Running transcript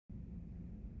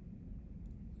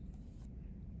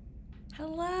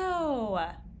Hello.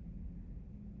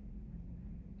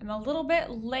 I'm a little bit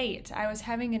late. I was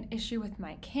having an issue with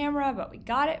my camera, but we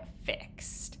got it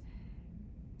fixed.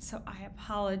 So I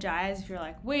apologize if you're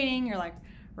like waiting, you're like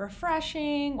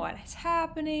refreshing, what is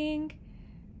happening?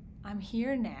 I'm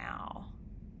here now.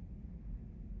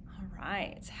 All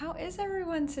right, how is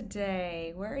everyone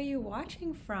today? Where are you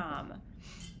watching from?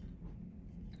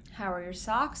 How are your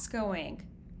socks going?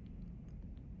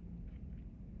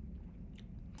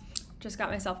 Just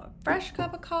got myself a fresh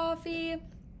cup of coffee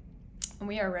and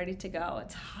we are ready to go.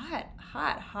 It's hot,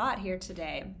 hot, hot here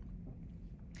today.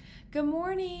 Good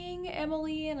morning,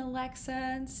 Emily and Alexa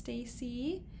and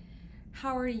Stacy.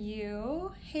 How are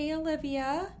you? Hey,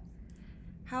 Olivia.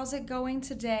 How's it going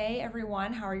today,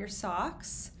 everyone? How are your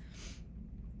socks?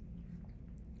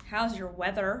 How's your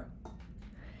weather?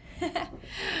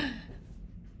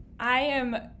 I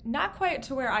am not quite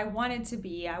to where I wanted to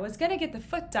be. I was gonna get the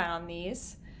foot done on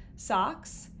these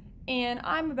socks, and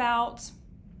I'm about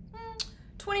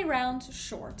 20 rounds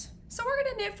short. So we're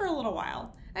gonna knit for a little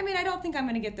while. I mean, I don't think I'm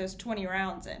gonna get those 20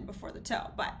 rounds in before the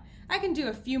toe, but I can do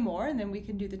a few more and then we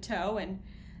can do the toe, and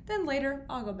then later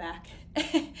I'll go back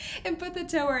and put the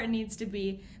toe where it needs to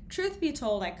be. Truth be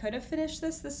told, I could have finished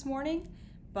this morning,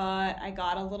 but I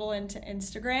got a little into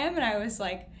Instagram and I was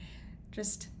like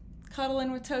just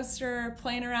cuddling with Toaster,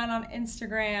 playing around on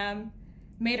Instagram,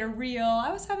 made a reel.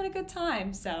 I was having a good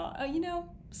time. So, you know,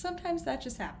 sometimes that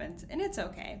just happens and it's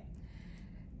okay.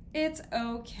 It's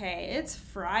okay. It's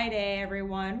Friday,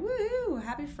 everyone. Woohoo!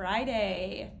 Happy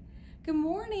Friday. Good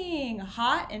morning.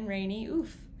 Hot and rainy.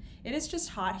 Oof. It is just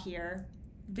hot here.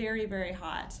 Very, very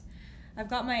hot. I've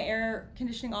got my air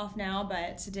conditioning off now,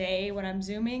 but today when I'm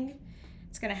Zooming,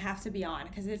 it's gonna have to be on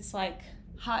because it's like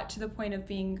hot to the point of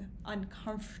being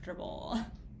uncomfortable.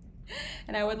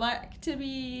 And I would like to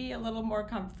be a little more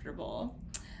comfortable.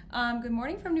 Good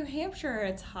morning from New Hampshire.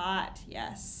 It's hot,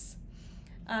 yes.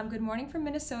 Good morning from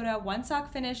Minnesota. One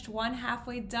sock finished, one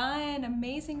halfway done.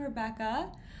 Amazing,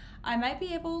 Rebecca. I might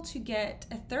be able to get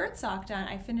a third sock done.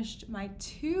 I finished my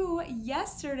 2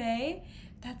 yesterday.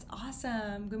 That's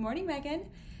awesome. Good morning, Megan.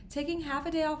 Taking half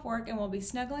a day off work and will be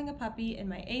snuggling a puppy in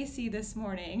my AC this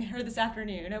morning, or this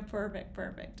afternoon. Oh, perfect,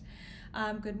 perfect.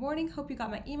 Good morning. Hope you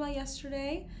got my email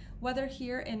yesterday. Weather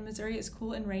here in Missouri is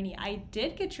cool and rainy. I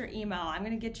did get your email. I'm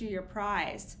gonna get you your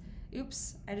prize.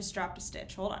 Oops, I just dropped a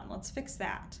stitch. Hold on, let's fix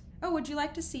that. Oh, would you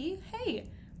like to see? Hey,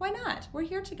 why not? We're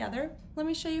here together. Let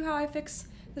me show you how I fix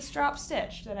this drop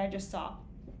stitch that I just saw.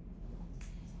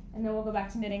 And then we'll go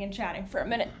back to knitting and chatting for a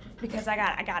minute because I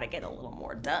gotta get a little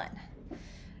more done.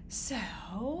 So,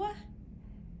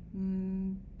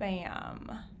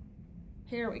 bam.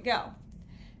 Here we go.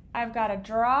 I've got a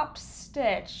dropped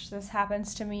stitch. This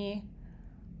happens to me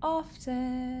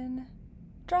often.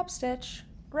 Drop stitch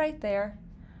right there.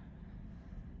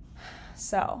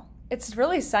 So it's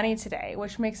really sunny today,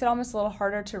 which makes it almost a little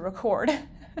harder to record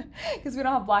because we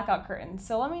don't have blackout curtains.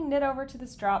 So let me knit over to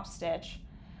this drop stitch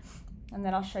and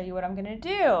then I'll show you what I'm gonna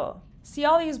do. See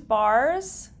all these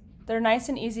bars? They're nice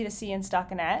and easy to see in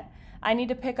stockinette. I need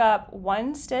to pick up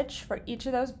 1 stitch for each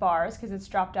of those bars because it's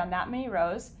dropped down that many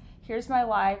rows. Here's my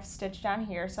live stitch down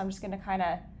here, so I'm just gonna kind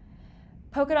of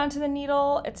poke it onto the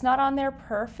needle. It's not on there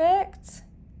perfect,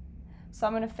 so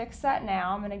I'm gonna fix that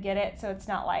now. I'm gonna get it so it's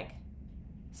not like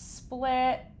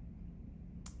split.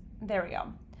 There we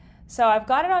go. So I've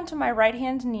got it onto my right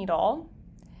hand needle,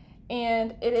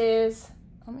 and it is,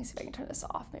 let me see if I can turn this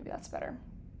off, maybe that's better.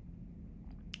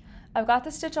 I've got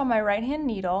the stitch on my right hand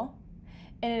needle,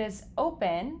 and it is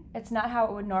open. It's not how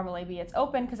it would normally be. It's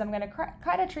open because I'm going to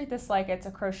kind of treat this like it's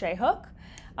a crochet hook.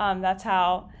 That's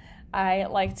how I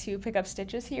like to pick up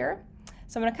stitches here.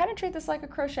 So I'm going to kind of treat this like a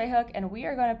crochet hook, and we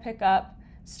are going to pick up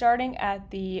starting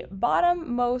at the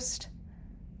bottommost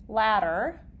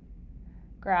ladder.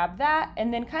 Grab that,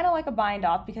 and then kind of like a bind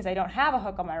off, because I don't have a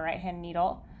hook on my right hand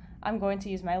needle, I'm going to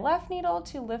use my left needle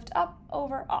to lift up,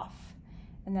 over, off.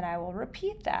 And then I will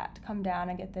repeat that. Come down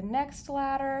and get the next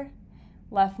ladder.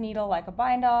 Left needle like a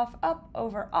bind off, up,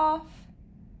 over, off.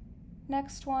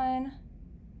 Next one,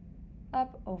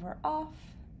 up, over, off.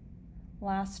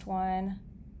 Last one,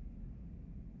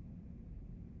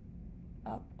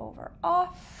 up, over,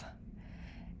 off.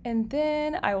 And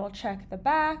then I will check the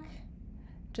back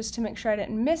just to make sure I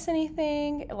didn't miss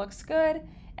anything. It looks good.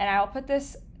 And I will put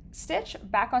this stitch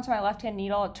back onto my left hand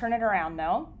needle, turn it around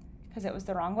though, because it was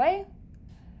the wrong way.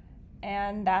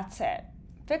 And that's it.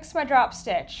 Fix my drop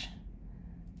stitch.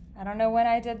 I don't know when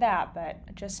I did that, but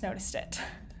I just noticed it.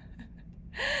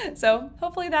 So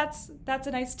hopefully that's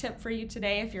a nice tip for you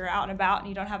today if you're out and about and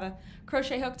you don't have a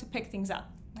crochet hook to pick things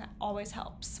up. That always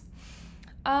helps.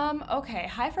 Okay,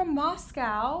 hi from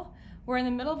Moscow. We're in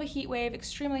the middle of a heat wave,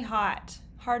 extremely hot.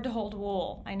 Hard to hold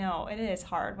wool. I know, it is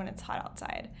hard when it's hot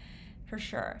outside, for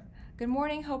sure. Good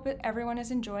morning, hope everyone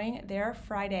is enjoying their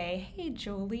Friday. Hey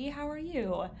Julie, how are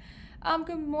you?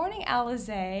 Good morning,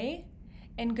 Alize,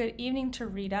 and good evening to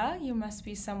Rita. You must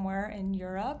be somewhere in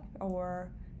Europe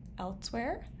or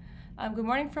elsewhere. Good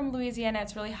morning from Louisiana.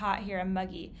 It's really hot here and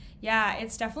muggy. Yeah,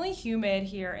 it's definitely humid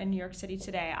here in New York City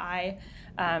today. I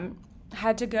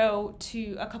had to go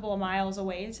to a couple of miles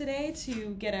away today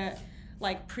to get a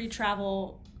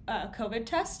pre-travel COVID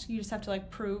test. You just have to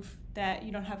prove that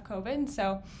you don't have COVID. And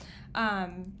so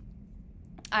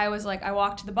I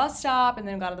walked to the bus stop and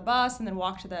then got on the bus and then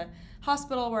walked to the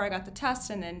hospital where I got the test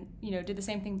and then, did the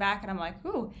same thing back. And I'm like,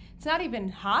 ooh, it's not even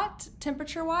hot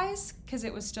temperature wise because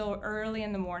it was still early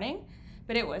in the morning,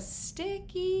 but it was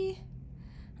sticky.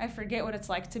 I forget what it's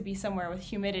like to be somewhere with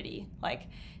humidity.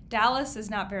 Dallas is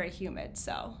not very humid,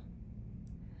 so.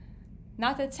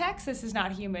 Not that Texas is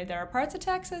not humid. There are parts of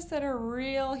Texas that are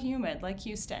real humid, like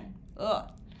Houston. Ugh.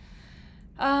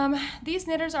 These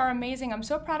knitters are amazing. I'm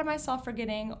so proud of myself for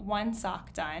getting one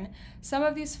sock done. Some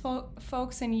of these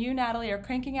folks and you, Natalie, are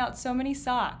cranking out so many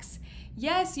socks.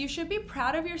 Yes, you should be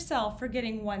proud of yourself for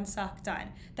getting one sock done.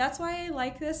 That's why I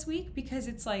like this week, because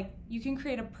it's you can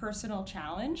create a personal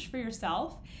challenge for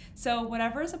yourself. So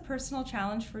whatever is a personal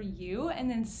challenge for you, and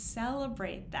then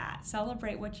celebrate that.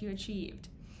 Celebrate what you achieved.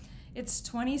 It's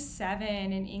 27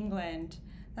 in England.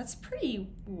 That's pretty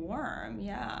warm,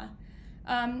 yeah.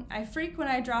 I freak when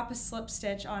I drop a slip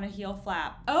stitch on a heel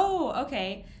flap. Oh,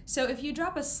 okay. So if you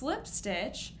drop a slip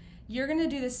stitch, you're gonna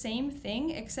do the same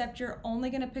thing, except you're only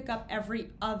gonna pick up every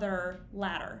other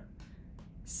ladder.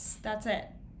 That's it.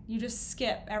 You just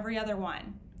skip every other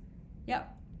one.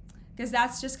 Yep. Because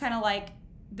that's just kind of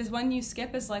this one you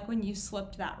skip is when you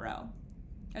slipped that row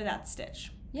or that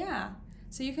stitch. Yeah.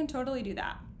 So you can totally do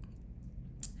that.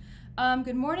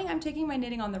 Good morning, I'm taking my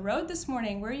knitting on the road this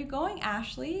morning. Where are you going,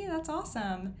 Ashley? That's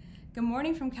awesome. Good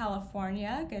morning from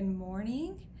California. Good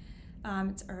morning.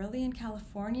 It's early in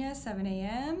California, 7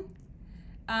 a.m.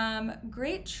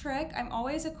 Great trick. I'm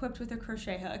always equipped with a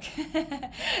crochet hook.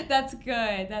 That's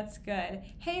good, that's good.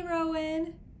 Hey,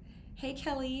 Rowan. Hey,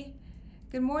 Kelly.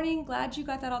 Good morning, glad you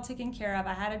got that all taken care of.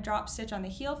 I had a drop stitch on the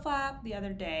heel flap the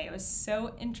other day. It was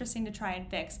so interesting to try and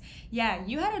fix. Yeah,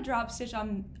 you had a drop stitch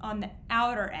on the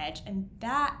outer edge, and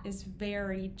that is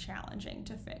very challenging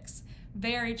to fix.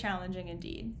 Very challenging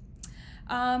indeed.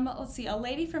 Let's see, a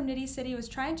lady from Knitty City was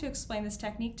trying to explain this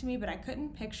technique to me, but I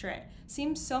couldn't picture it.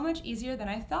 Seems so much easier than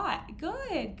I thought.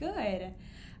 Good, good.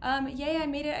 Yay, I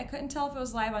made it. I couldn't tell if it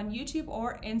was live on YouTube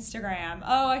or Instagram.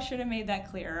 Oh, I should have made that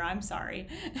clearer. I'm sorry.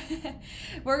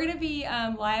 We're going to be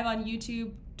live on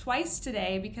YouTube twice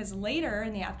today because later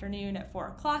in the afternoon at 4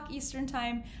 o'clock Eastern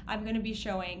time, I'm going to be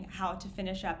showing how to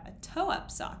finish up a toe-up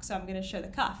sock. So I'm going to show the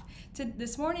cuff.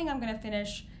 This morning, I'm going to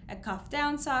finish a cuff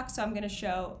down sock, so I'm going to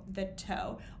show the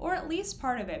toe, or at least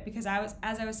part of it, because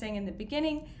as I was saying in the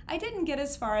beginning, I didn't get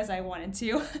as far as I wanted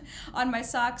to on my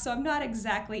sock, so I'm not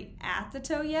exactly at the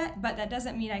toe yet, but that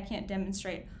doesn't mean I can't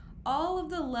demonstrate all of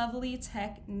the lovely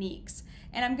techniques.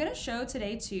 And I'm going to show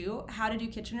today too how to do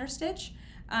Kitchener stitch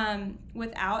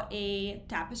without a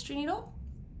tapestry needle.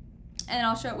 And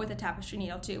I'll show it with a tapestry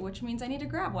needle too, which means I need to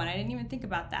grab one. I didn't even think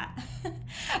about that.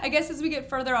 I guess as we get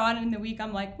further on in the week,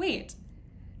 I'm like, wait,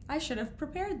 I should have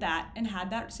prepared that and had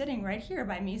that sitting right here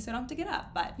by me so I don't have to get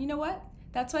up. But you know what?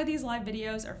 That's why these live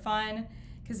videos are fun,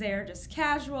 because they are just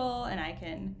casual and I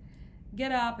can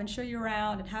get up and show you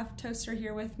around and have Toaster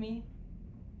here with me.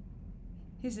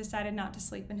 He's decided not to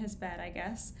sleep in his bed, I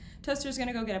guess. Toaster's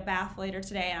gonna go get a bath later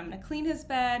today, and I'm gonna clean his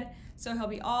bed so he'll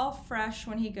be all fresh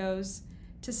when he goes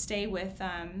to stay with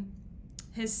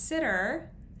his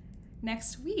sitter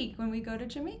next week when we go to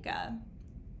Jamaica.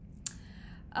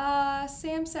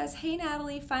 Sam says, hey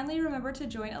Natalie, finally remembered to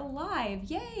join a live.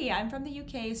 Yay, I'm from the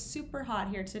UK, super hot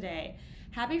here today.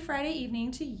 Happy Friday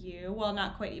evening to you. Well,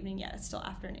 not quite evening yet, it's still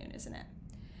afternoon, isn't it?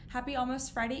 Happy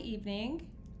almost Friday evening.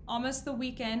 Almost the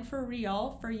weekend for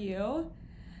real for you.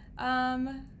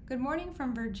 Good morning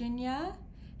from Virginia.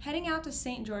 Heading out to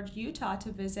St. George, Utah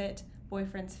to visit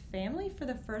boyfriend's family for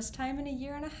the first time in a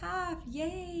year and a half.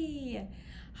 Yay!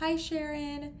 Hi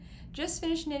Sharon. Just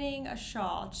finished knitting a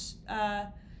shawl.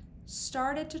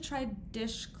 Started to try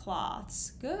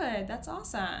dishcloths. Good, that's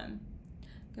awesome.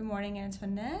 Good morning,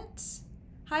 Antoinette.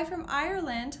 Hi from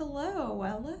Ireland. Hello,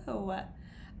 hello.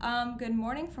 Good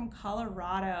morning from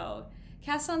Colorado.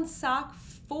 Cast on sock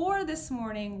 4 this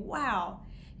morning. Wow.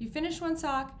 You finished one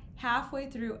sock, halfway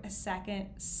through a second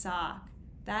sock.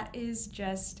 That is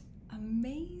just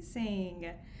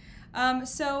amazing.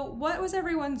 So what was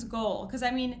everyone's goal? Because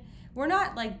I mean, we're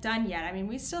not like done yet. I mean,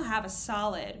 we still have a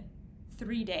solid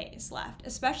 3 days left,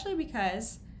 especially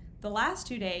because the last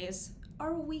 2 days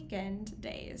are weekend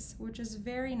days, which is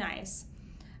very nice.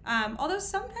 Although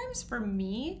sometimes for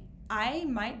me, I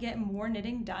might get more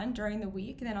knitting done during the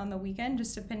week than on the weekend,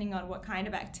 just depending on what kind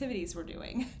of activities we're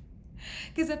doing.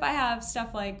 Because if I have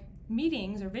stuff like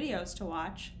meetings or videos to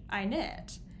watch, I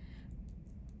knit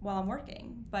while I'm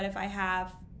working. But if I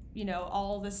have, you know,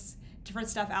 all this different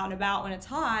stuff out and about when it's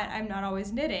hot, I'm not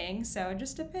always knitting, so it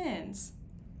just depends.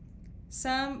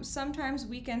 Sometimes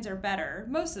weekends are better,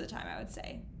 most of the time I would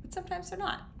say, but sometimes they're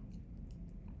not.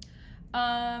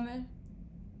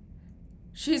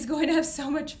 She's going to have so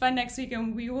much fun next week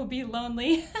and we will be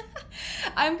lonely.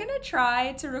 I'm gonna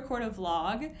try to record a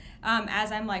vlog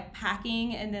as I'm like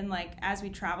packing and then like as we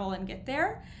travel and get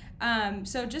there.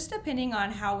 So just depending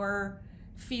on how we're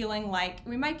feeling, like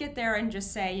we might get there and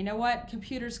just say, you know what,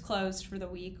 computer's closed for the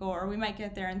week, or we might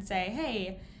get there and say,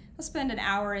 hey, I'll spend an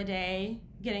hour a day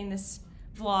getting this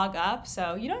vlog up.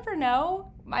 So you never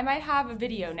know, I might have a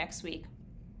video next week.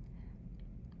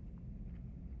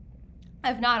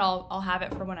 If not, I'll have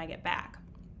it for when I get back.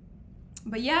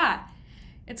 But yeah,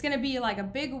 it's gonna be like a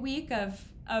big week of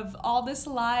all this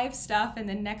live stuff, and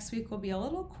then next week will be a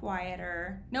little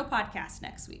quieter. No podcast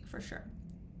next week for sure.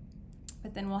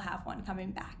 But then we'll have one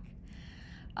coming back.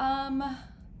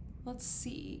 Let's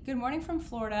see. Good morning from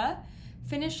Florida.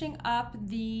 Finishing up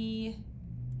the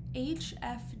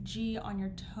HFG on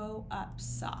your toe up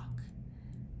sock.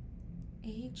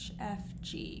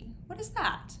 HFG. What is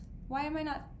that? Why am I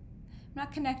not? I'm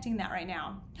not connecting that right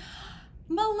now.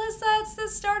 Melissa, it's the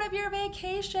start of your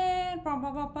vacation. Bum,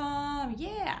 bum, bum, bum.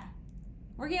 Yeah.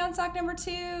 Working on sock number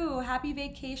 2. Happy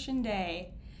vacation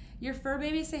day. Your fur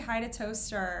baby say hi to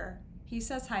Toaster. He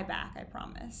says hi back, I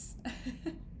promise.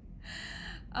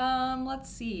 Let's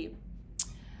see.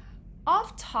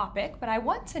 Off topic, but I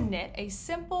want to knit a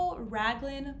simple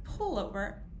raglan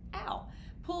pullover. Ow.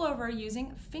 Pullover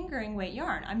using fingering weight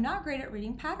yarn. I'm not great at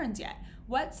reading patterns yet.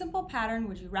 What simple pattern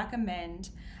would you recommend?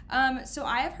 So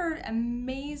I have heard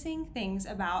amazing things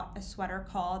about a sweater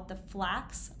called the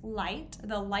Flax Light.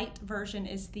 The light version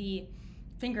is the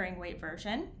fingering weight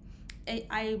version. It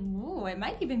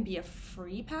might even be a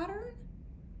free pattern.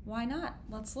 Why not?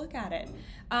 Let's look at it.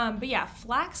 But yeah,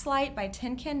 Flax Light by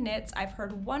Tin Can Knits. I've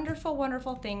heard wonderful,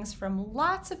 wonderful things from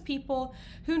lots of people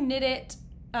who knit it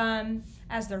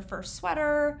as their first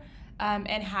sweater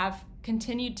and have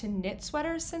continued to knit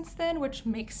sweaters since then, which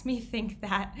makes me think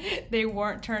that they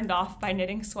weren't turned off by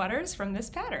knitting sweaters from this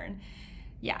pattern.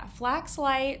 Yeah, Flax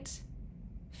Light,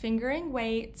 fingering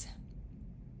weight,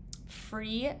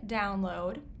 free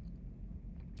download.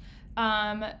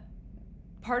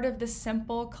 Part of the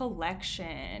Simple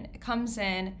collection. It comes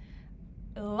in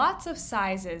lots of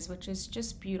sizes, which is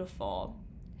just beautiful.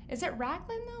 Is it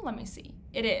raglan though? Let me see.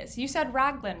 It is. You said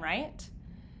raglan, right?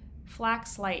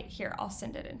 Flax Light. Here, I'll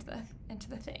send it into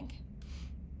the thing.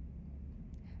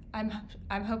 I'm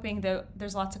hoping that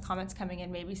there's lots of comments coming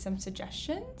in. Maybe some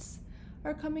suggestions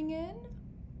are coming in.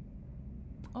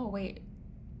 Oh wait,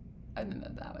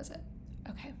 that was it.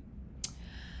 Okay.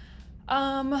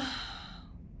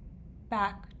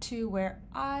 Back to where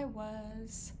I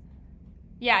was.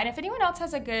 Yeah, and if anyone else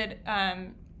has a good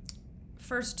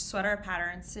first sweater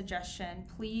pattern suggestion,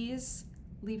 please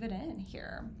leave it in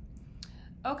here.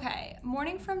 Okay,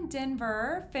 morning from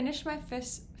Denver. Finished my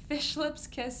Fish Lips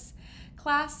Kiss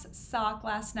class sock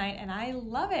last night and I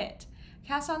love it.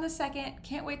 Cast on the second,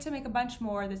 can't wait to make a bunch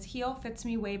more. This heel fits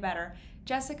me way better.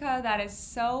 Jessica, that is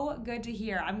so good to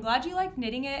hear. I'm glad you like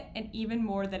knitting it and even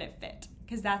more that it fit,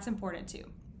 because that's important too.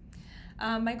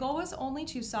 My goal was only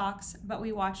 2 socks, but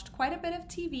we watched quite a bit of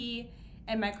TV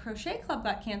and my crochet club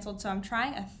got canceled, so I'm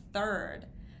trying a 3rd.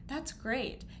 That's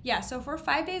great. Yeah, so if we're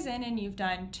 5 days in and you've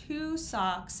done 2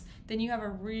 socks, then you have a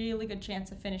really good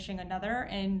chance of finishing another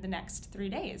in the next 3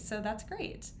 days, so that's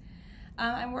great.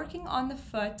 I'm working on the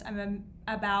foot. I'm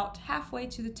about halfway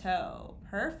to the toe.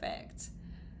 Perfect.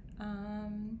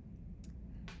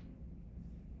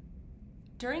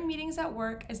 During meetings at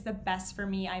work is the best for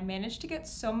me. I managed to get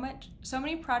so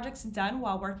many projects done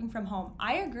while working from home.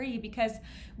 I agree, because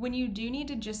when you do need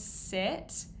to just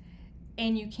sit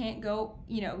and you can't go,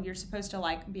 you know, you're supposed to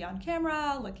like be on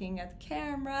camera, looking at the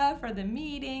camera for the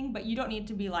meeting, but you don't need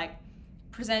to be like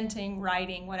presenting,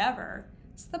 writing, whatever.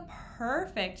 It's the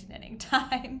perfect knitting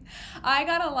time. I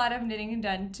got a lot of knitting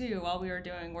done too while we were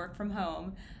doing work from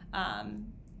home.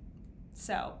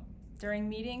 So during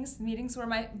meetings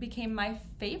became my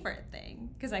favorite thing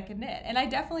because I could knit. And I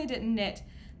definitely didn't knit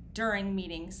during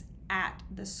meetings at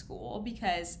the school,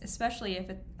 because especially if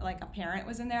it, like a parent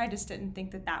was in there, I just didn't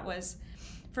think that that was,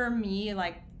 for me,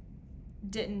 like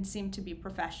didn't seem to be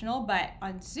professional. But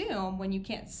on Zoom, when you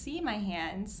can't see my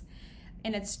hands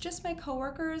and it's just my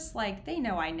coworkers, like they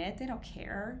know I knit, they don't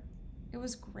care. It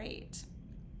was great.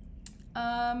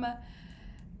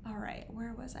 All right,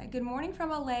 where was I? Good morning from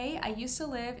LA. I used to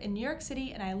live in New York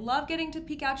City and I love getting to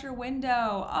peek out your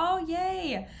window. Oh,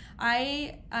 yay.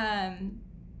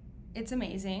 It's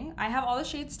amazing. I have all the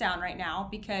shades down right now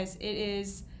because it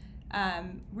is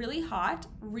really hot,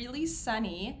 really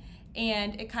sunny,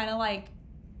 and it kind of like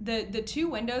the two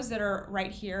windows that are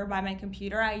right here by my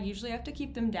computer, I usually have to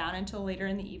keep them down until later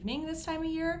in the evening this time of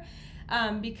year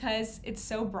because it's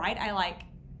so bright.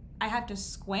 I have to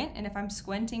squint, and if I'm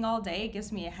squinting all day, it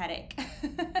gives me a headache.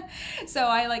 So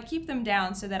I like keep them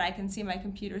down so that I can see my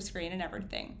computer screen and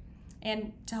everything,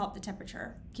 and to help the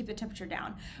temperature, keep the temperature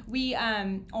down. We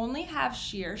only have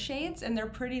sheer shades and they're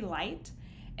pretty light.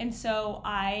 And so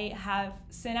I have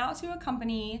sent out to a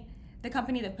company, the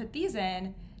company that put these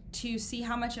in, to see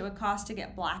how much it would cost to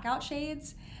get blackout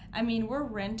shades. I mean, we're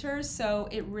renters, so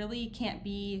it really can't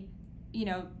be, you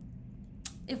know,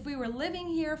 if we were living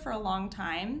here for a long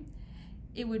time,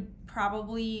 it would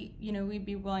probably, you know, we'd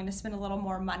be willing to spend a little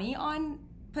more money on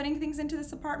putting things into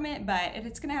this apartment, but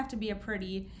it's gonna have to be a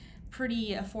pretty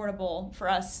affordable for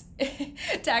us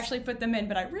to actually put them in.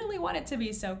 But I really want it to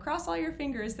be, so cross all your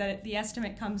fingers that the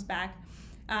estimate comes back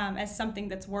as something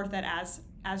that's worth it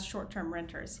as short-term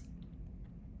renters.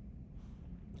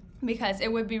 Because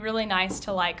it would be really nice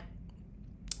to like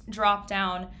drop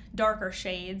down darker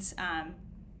shades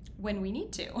when we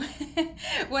need to,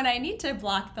 when I need to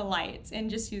block the lights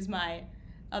and just use my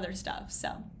other stuff.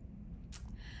 So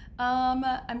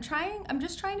I'm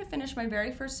just trying to finish my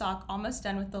very first sock, almost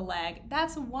done with the leg.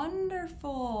 That's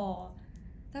wonderful.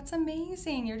 That's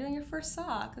amazing. You're doing your first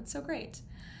sock. That's so great.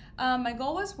 My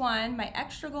goal was 1, my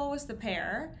extra goal was the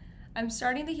pair. I'm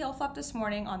starting the heel flap this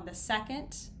morning on the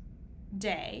second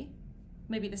day,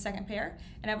 maybe the second pair,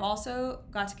 and I've also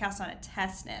got to cast on a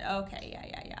test knit. Okay,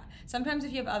 yeah. Sometimes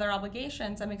if you have other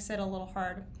obligations, that makes it a little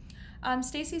hard.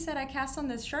 Stacy said, I cast on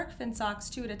the shark fin socks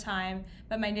 2 at a time,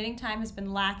 but my knitting time has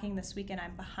been lacking this week and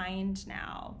I'm behind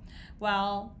now.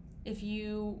 Well,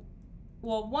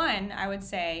 one, I would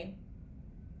say,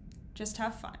 just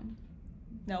have fun.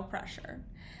 No pressure.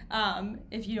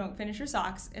 If you don't finish your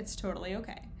socks, it's totally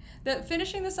okay.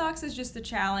 Finishing the socks is just the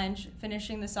challenge.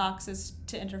 Finishing the socks is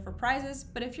to enter for prizes,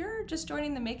 but if you're just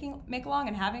joining the make along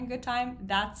and having a good time,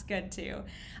 that's good too.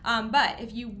 But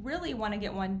if you really want to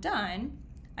get one done,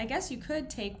 I guess you could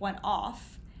take one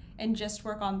off and just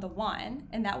work on the one,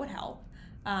 and that would help.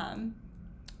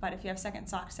 But if you have second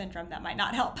sock syndrome, that might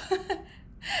not help.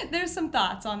 There's some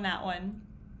thoughts on that one.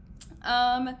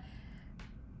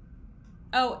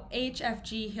 Oh,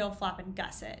 HFG, heel flap, and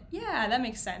gusset. Yeah, that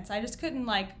makes sense. I just couldn't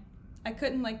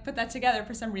put that together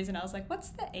for some reason. I was like, what's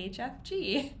the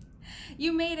HFG?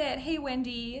 You made it. Hey,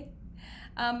 Wendy.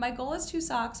 My goal is 2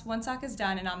 socks. 1 sock is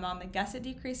done, and I'm on the gusset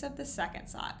decrease of the second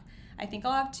sock. I think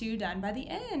I'll have 2 done by the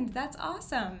end. That's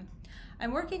awesome.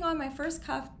 I'm working on my first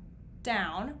cuff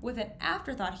down with an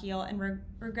afterthought heel and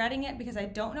regretting it because I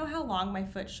don't know how long my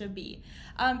foot should be.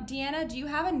 Deanna, do you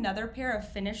have another pair of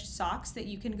finished socks that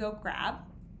you can go grab?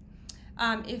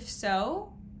 If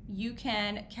so, you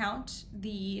can count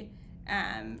the,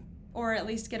 or at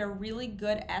least get a really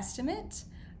good estimate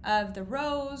of the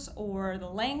rows or the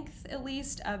length at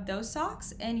least of those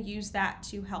socks and use that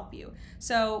to help you.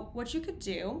 So what you could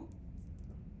do,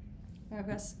 I have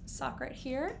a sock right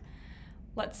here.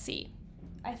 Let's see.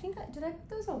 I think, did I put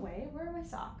those away? Where are my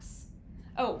socks?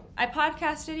 Oh, I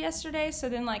podcasted yesterday, so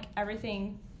then like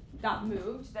everything got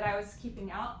moved that I was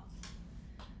keeping out.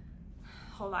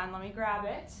 Hold on, let me grab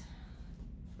it.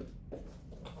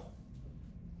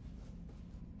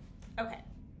 Okay.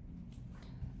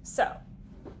 So,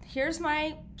 here's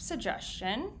my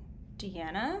suggestion,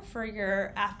 Deanna, for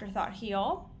your afterthought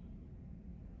heel.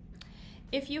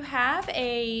 If you have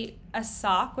a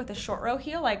sock with a short row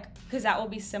heel, like, because that will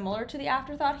be similar to the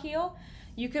afterthought heel,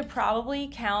 you could probably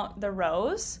count the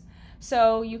rows.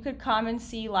 So you could come and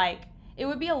see, like, it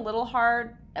would be a little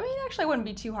hard, I mean, actually it wouldn't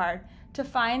be too hard, to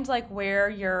find like where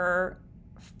your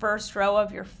first row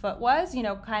of your foot was, you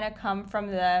know, kind of come from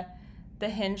the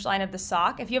hinge line of the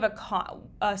sock. If you have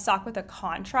a sock with a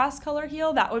contrast color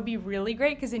heel, that would be really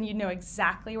great because then you'd know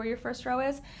exactly where your first row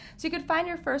is. So you could find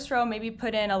your first row, maybe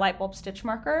put in a light bulb stitch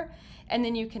marker, and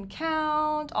then you can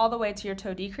count all the way to your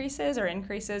toe decreases or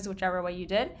increases, whichever way you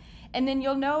did. And then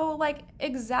you'll know like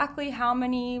exactly how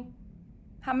many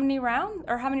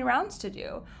rounds to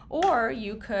do. Or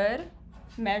you could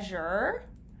measure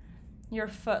your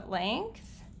foot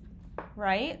length,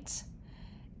 right?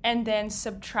 And then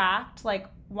subtract like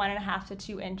 1.5 to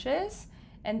 2 inches,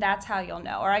 and that's how you'll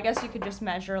know. Or I guess you could just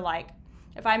measure, like,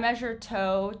 if I measure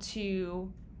toe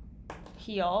to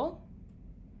heel,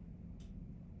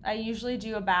 I usually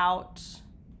do about,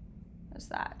 what's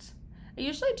that? I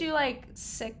usually do like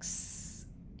 6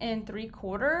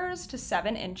 3/4 to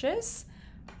 7 inches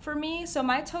for me. So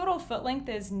my total foot length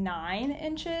is 9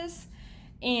 inches.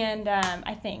 And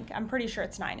I'm pretty sure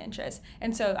it's 9 inches.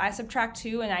 And so I subtract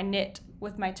 2 and I knit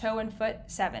with my toe and foot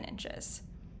 7 inches.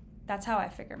 That's how I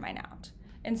figure mine out.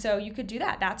 And so you could do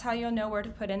that. That's how you'll know where to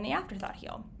put in the afterthought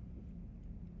heel.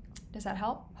 Does that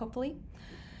help? Hopefully.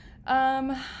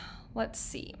 Let's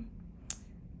see.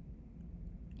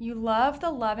 You love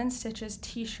the Love and Stitches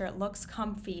t-shirt. Looks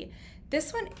comfy.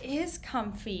 This one is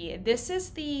comfy. This is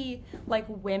the like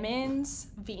women's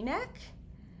V-neck.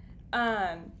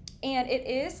 And it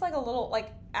is like a little,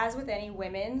 like as with any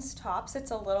women's tops,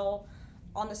 it's a little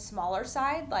on the smaller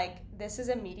side. Like this is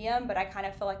a medium, but I kind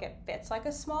of feel like it fits like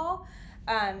a small.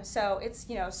 So it's,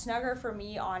 you know, snugger for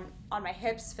me on my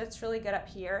hips, fits really good up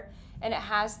here. And it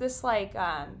has this like,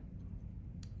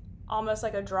 almost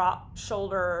like a drop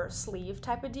shoulder sleeve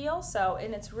type of deal. So,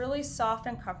 and it's really soft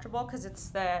and comfortable because it's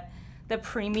the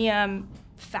premium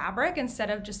fabric instead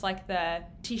of just like the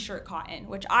t-shirt cotton,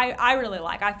 which I really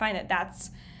like. I find that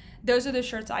those are the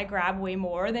shirts I grab way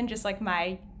more than just like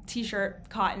my t-shirt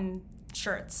cotton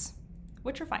shirts,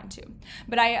 which are fine too.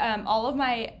 But all of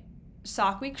my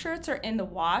Sock Week shirts are in the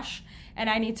wash and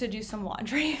I need to do some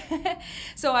laundry.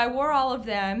 So I wore all of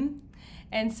them.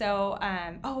 And so,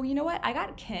 oh, you know what? I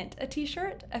got Kent a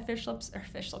t-shirt, a Fish Lips,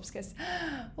 because,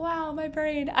 wow, my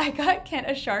brain. I got Kent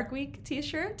a Shark Week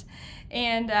t-shirt,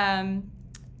 and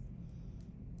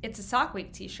it's a Sock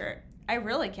Week t-shirt. I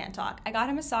really can't talk. I got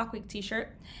him a Sock Week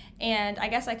t-shirt, and I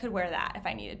guess I could wear that if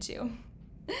I needed to.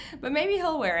 But maybe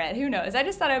he'll wear it. Who knows? I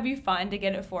just thought it would be fun to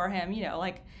get it for him, you know,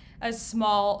 like a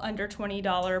small under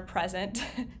 $20 present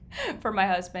for my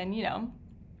husband, you know.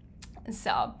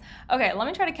 So, okay, let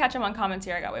me try to catch him on comments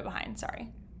here. I got way behind, sorry.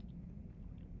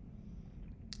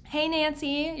 Hey,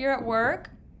 Nancy, you're at work.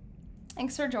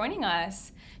 Thanks for joining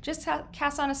us. Just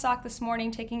cast on a sock this morning,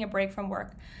 taking a break from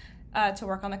work to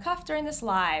work on the cuff during this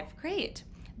live. Great.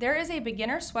 There is a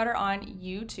beginner sweater on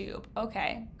YouTube.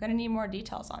 Okay, gonna need more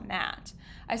details on that.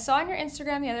 I saw on your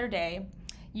Instagram the other day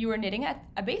you were knitting at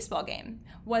a baseball game.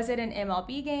 Was it an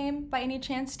MLB game by any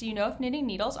chance? Do you know if knitting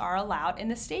needles are allowed in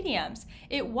the stadiums?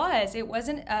 It was. It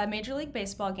wasn't a Major League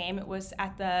Baseball game. It was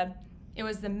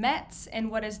the Mets,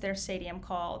 and what is their stadium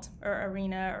called? Or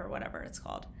arena, or whatever it's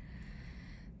called.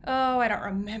 Oh, I don't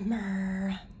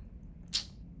remember.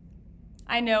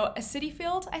 I know a Citi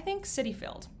Field, I think. Citi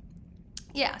Field.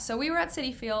 Yeah, so we were at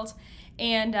Citi Field.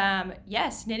 And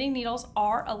yes, knitting needles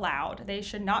are allowed. They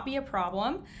should not be a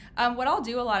problem. What I'll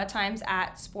do a lot of times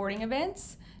at sporting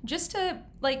events, just to,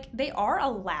 like, they are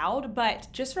allowed, but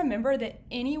just remember that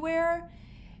anywhere,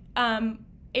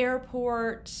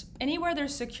 airport, anywhere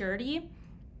there's security,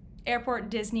 airport,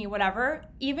 Disney, whatever,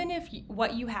 even if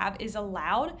what you have is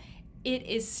allowed, it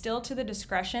is still to the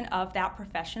discretion of that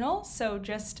professional. So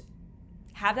just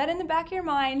have that in the back of your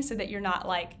mind so that you're not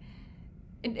like,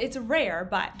 it's rare,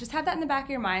 but just have that in the back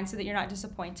of your mind so that you're not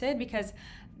disappointed, because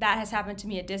that has happened to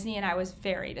me at Disney and I was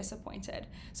very disappointed.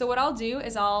 So what I'll do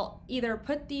is I'll either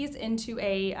put these into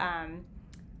a,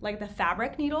 like the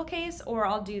fabric needle case, or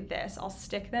I'll do this. I'll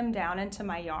stick them down into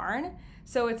my yarn.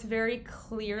 So it's very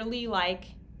clearly like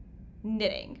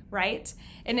knitting, right?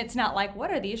 And it's not like, what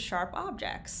are these sharp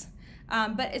objects?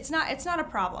 But it's not a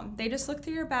problem. They just look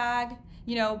through your bag,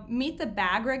 you know, meet the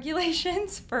bag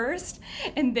regulations first,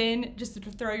 and then just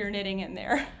throw your knitting in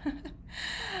there.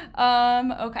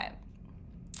 Okay.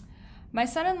 My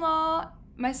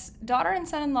daughter and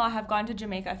son-in-law have gone to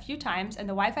Jamaica a few times, and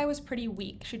the Wi-Fi was pretty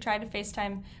weak. She tried to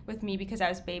FaceTime with me because I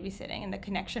was babysitting, and the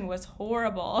connection was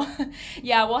horrible.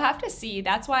 Yeah, we'll have to see.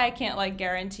 That's why I can't like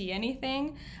guarantee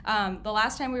anything. The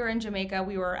last time we were in Jamaica,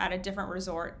 we were at a different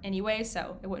resort anyway,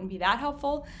 so it wouldn't be that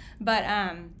helpful. But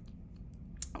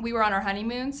we were on our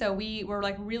honeymoon, so we were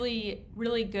like really,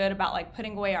 really good about like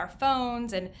putting away our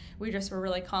phones, and we just were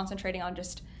really concentrating on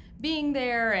just being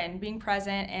there and being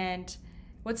present. And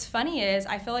what's funny is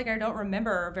I feel like I don't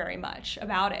remember very much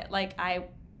about it. Like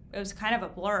it was kind of a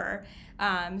blur.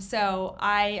 So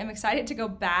I am excited to go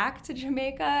back to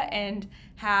Jamaica and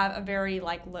have a very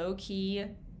like low key,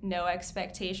 no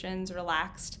expectations,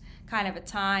 relaxed kind of a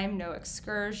time, no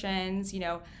excursions. You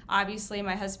know, obviously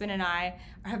my husband and I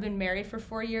have been married for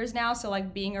 4 years now, so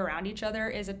like being around each other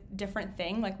is a different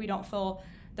thing. Like we don't feel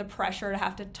the pressure to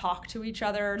have to talk to each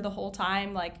other the whole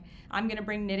time. Like, I'm gonna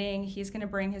bring knitting, he's gonna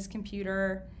bring his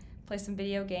computer, play some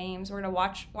video games, we're gonna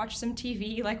watch some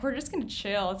TV, like we're just gonna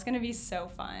chill. It's gonna be so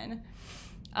fun.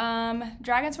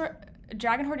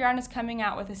 Dragon Horde Yarn is coming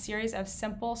out with a series of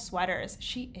simple sweaters.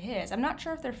 She is. I'm not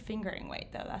sure if they're fingering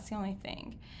weight though, that's the only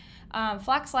thing.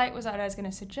 Flax Light was what I was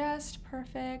gonna suggest.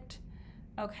 Perfect.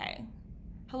 Okay.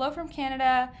 Hello from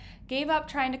Canada. Gave up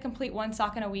trying to complete 1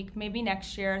 sock in a week, maybe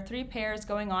next year. 3 pairs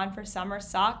going on for summer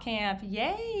sock camp.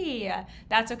 Yay!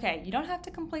 That's okay. You don't have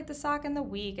to complete the sock in the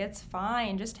week. It's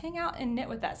fine. Just hang out and knit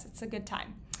with us. It's a good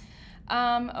time.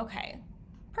 Okay.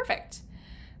 Perfect.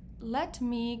 Let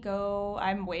me go.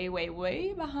 I'm way, way,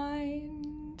 way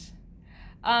behind.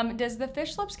 Does the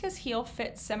Fish Lips Kiss heel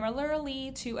fit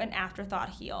similarly to an Afterthought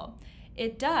heel?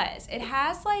 It does. It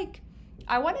has like,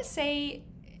 I want to say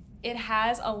it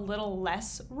has a little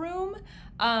less room.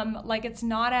 Like it's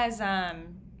not as,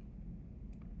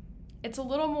 it's a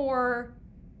little more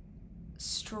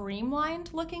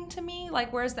streamlined looking to me.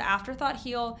 Like whereas the Afterthought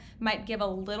heel might give a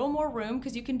little more room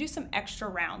because you can do some extra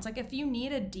rounds. Like if you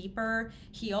need a deeper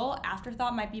heel,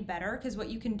 Afterthought might be better because what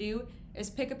you can do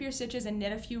is pick up your stitches and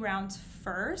knit a few rounds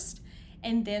first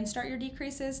and then start your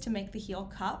decreases to make the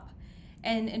heel cup.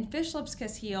 And in Fish Lips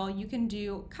Kiss heel, you can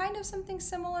do kind of something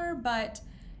similar, but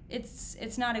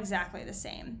it's not exactly the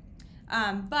same.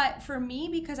 But for me,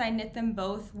 because I knit them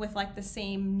both with like the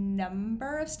same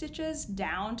number of stitches,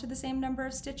 down to the same number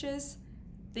of stitches,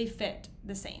 they fit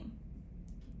the same.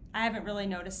 I haven't really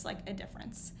noticed like a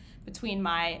difference between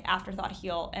my Afterthought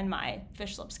heel and my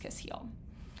Fish Lips Kiss heel.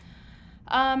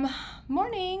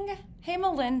 Morning. Hey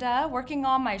Melinda, working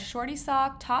on my shorty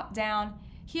sock, top down,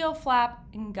 heel flap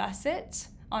and gusset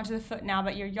onto the foot now,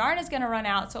 but your yarn is gonna run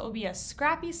out, so it will be a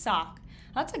scrappy sock.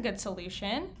 That's a good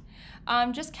solution.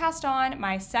 Just cast on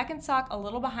my second sock, a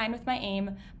little behind with my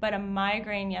aim, but a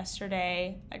migraine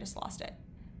yesterday, I just lost it.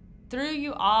 Threw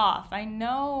you off. I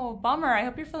know, bummer. I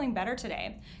hope you're feeling better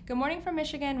today. Good morning from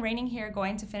Michigan, raining here,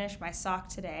 going to finish my sock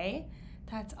today.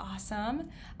 That's awesome.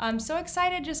 I'm so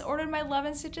excited, just ordered my Love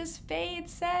and Stitches fade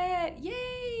set.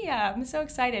 Yay, I'm so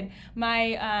excited.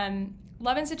 My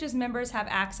Love and Stitches members have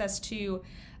access to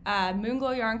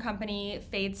Moonglow Yarn Company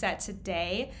fade set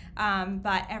today,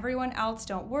 but everyone else,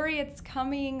 don't worry, it's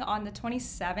coming on the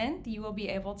 27th. You will be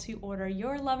able to order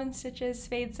your Love and Stitches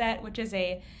fade set, which is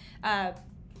a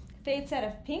fade set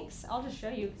of pinks. I'll just show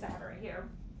you because I have it right here.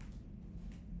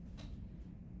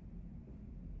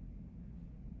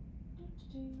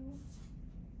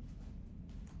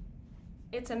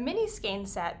 It's a mini skein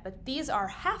set, but these are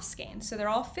half skeins, so they're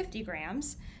all 50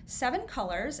 grams, 7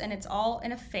 colors, and it's all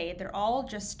in a fade. They're all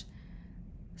just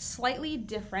slightly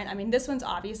different. I mean, this one's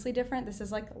obviously different. This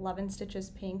is like Love and Stitches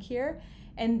pink here,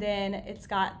 and then it's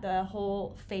got the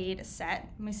whole fade set.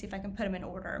 Let me see if I can put them in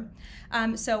order.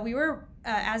 So we were,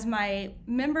 as my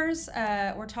members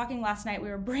were talking last night, we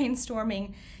were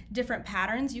brainstorming different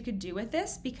patterns you could do with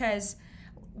this, because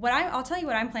I'll tell you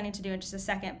what I'm planning to do in just a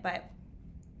second, but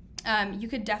you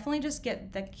could definitely just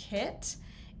get the kit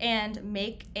and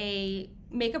make a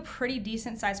pretty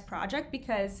decent sized project,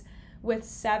 because with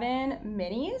 7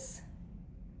 minis,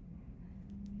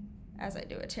 as I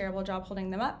do a terrible job holding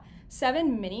them up,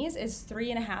 7 minis is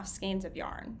 3.5 skeins of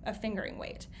yarn of fingering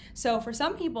weight. So for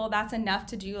some people, that's enough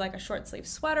to do like a short sleeve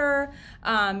sweater.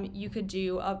 You could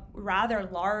do a rather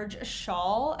large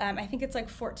shawl. I think it's like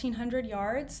 1,400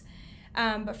 yards.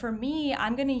 But for me,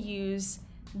 I'm gonna use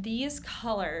these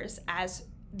colors as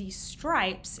these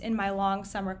stripes in my long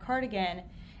summer cardigan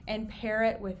and pair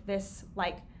it with this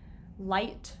like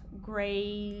light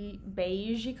gray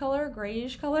beige color,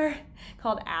 grayish color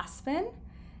called Aspen,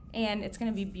 and it's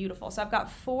gonna be beautiful. So I've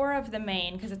got 4 of the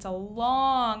main because it's a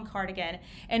long cardigan,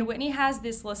 and Whitney has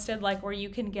this listed like where you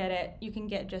can get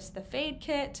just the fade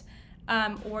kit,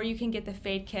 or you can get the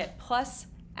fade kit plus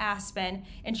Aspen,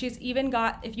 and she's even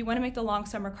got, if you want to make the long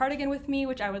summer cardigan with me,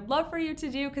 which I would love for you to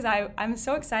do because I'm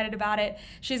so excited about it,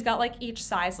 she's got like each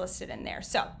size listed in there.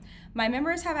 So my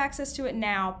members have access to it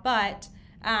now, but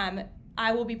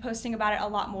I will be posting about it a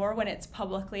lot more when it's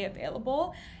publicly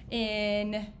available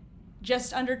in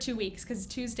just under 2 weeks, because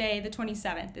Tuesday the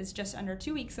 27th is just under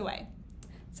 2 weeks away.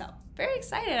 So very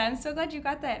excited. I'm so glad you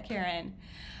got that, Karen.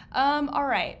 All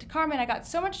right, Carmen, I got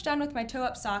so much done with my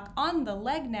toe-up sock on the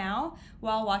leg now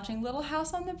while watching Little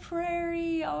House on the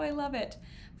Prairie. Oh, I love it.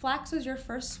 Flax was your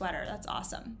first sweater. That's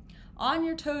awesome. On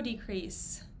your toe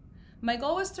decrease. My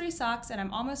goal was 3 socks, and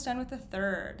I'm almost done with the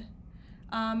 3rd.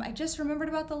 I just remembered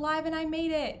about the live, and I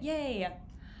made it. Yay.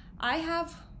 I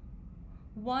have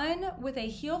one with a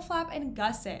heel flap and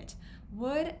gusset.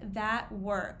 Would that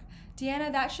work?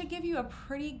 Deanna, that should give you a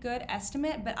pretty good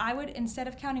estimate, but I would, instead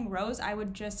of counting rows, I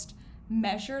would just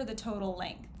measure the total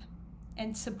length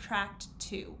and subtract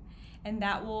 2. And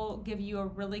that will give you a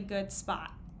really good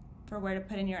spot for where to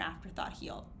put in your afterthought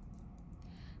heel.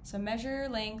 So measure your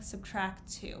length,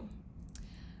 subtract 2.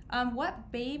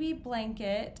 What baby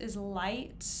blanket is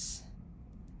light,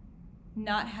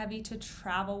 not heavy to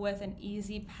travel with, an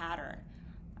easy pattern?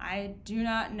 I do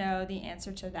not know the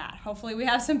answer to that. Hopefully we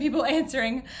have some people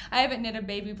answering. I haven't knit a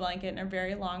baby blanket in a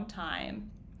very long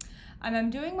time. I'm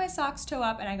doing my socks toe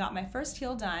up and I got my first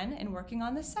heel done and working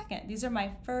on the second. These are my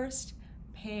first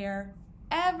pair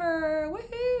ever.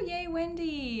 Woohoo, yay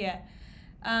Wendy.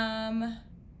 I'm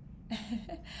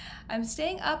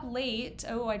staying up late.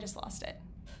 Oh, I just lost it.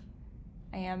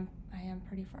 I am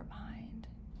pretty far behind.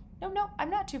 No, I'm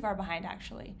not too far behind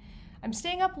actually. I'm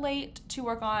staying up late to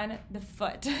work on the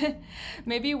foot.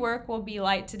 Maybe work will be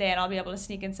light today and I'll be able to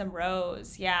sneak in some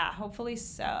rows. Yeah, hopefully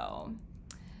so.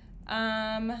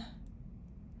 How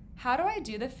do I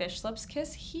do the Fish Lips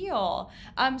Kiss heel?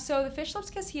 So the Fish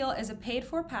Lips Kiss heel is a paid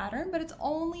for pattern, but it's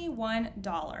only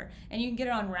 $1 and you can get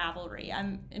it on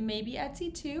Ravelry. Maybe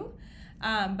Etsy too.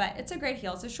 But it's a great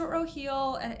heel. It's a short row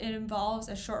heel. It involves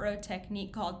a short row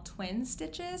technique called twin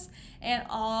stitches, and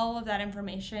all of that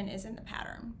information is in the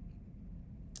pattern.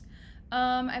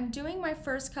 I'm doing my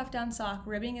first cuff down sock.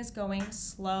 Ribbing is going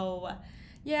slow.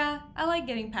 Yeah, I like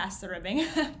getting past the ribbing,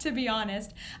 to be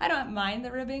honest. I don't mind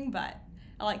the ribbing, but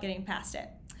I like getting past it.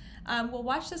 We'll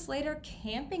watch this later.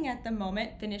 Camping at the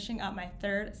moment, finishing up my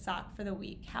 3rd sock for the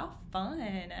week. How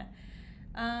fun.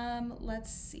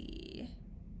 Let's see.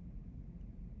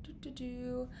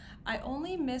 I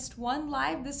only missed 1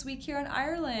 live this week here in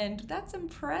Ireland. That's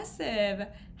impressive.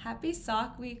 Happy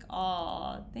sock week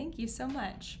all. Thank you so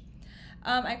much.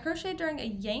 I crocheted during a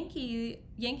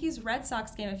Yankees Red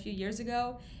Sox game a few years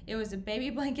ago. It was a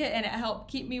baby blanket and it helped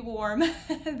keep me warm.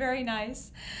 Very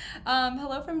nice.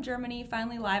 Hello from Germany,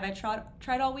 finally live. I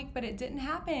tried all week, but it didn't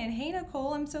happen. Hey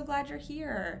Nicole, I'm so glad you're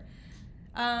here.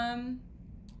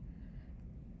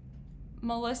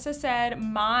 Melissa said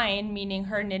mine, meaning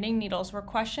her knitting needles, were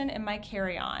questioned in my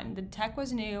carry-on. The tech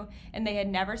was new and they had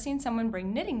never seen someone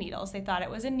bring knitting needles. They thought it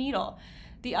was a needle.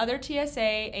 The other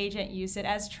TSA agent used it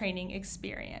as training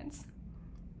experience.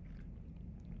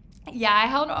 Yeah, I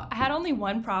had only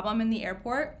one problem in the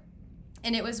airport,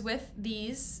 and it was with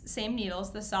these same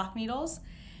needles, the sock needles,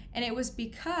 and it was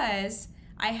because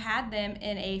I had them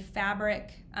in a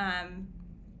fabric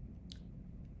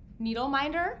needle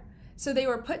minder. So they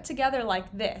were put together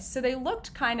like this. So they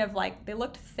looked they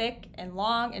looked thick and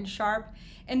long and sharp.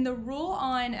 And the rule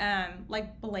on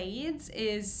like blades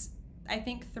is, I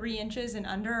think 3 inches and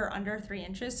under, or under 3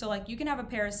 inches. So like you can have a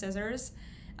pair of scissors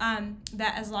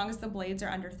that as long as the blades are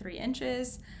under 3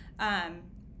 inches.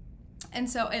 And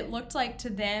so it looked like to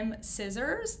them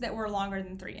scissors that were longer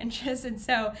than 3 inches. And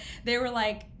so they were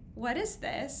like, what is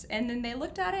this? And then they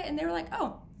looked at it and they were like,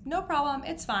 oh, no problem,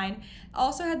 it's fine.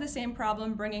 Also had the same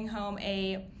problem bringing home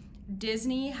a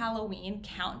Disney Halloween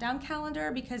countdown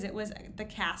calendar because it was the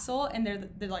castle and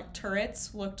the like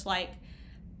turrets looked like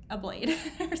a blade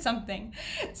or something.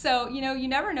 So, you know, you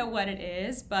never know what it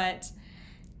is, but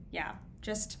yeah,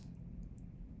 just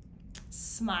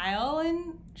smile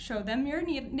and show them your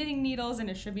knitting needles and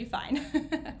it should be fine,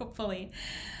 hopefully.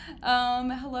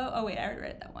 Hello, oh wait, I already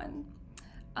read that one.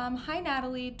 Hi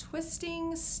Natalie,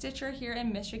 Twisting Stitcher here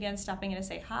in Michigan, stopping in to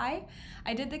say hi.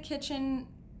 I did the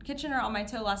Kitchener on my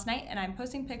toe last night and I'm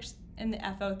posting pics in the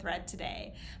FO thread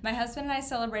today. My husband and I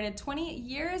celebrated 20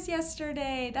 years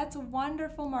yesterday. That's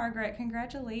wonderful, Margaret.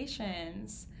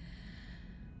 Congratulations.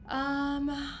 I'm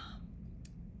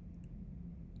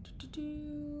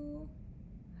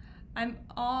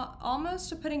almost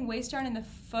to putting waist yarn in the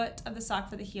foot of the sock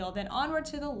for the heel, then onward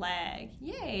to the leg.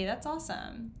 Yay, that's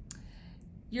awesome.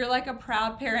 You're like a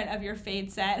proud parent of your fade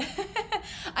set.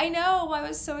 I know, I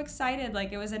was so excited.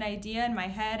 Like it was an idea in my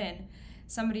head and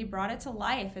somebody brought it to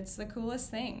life. It's the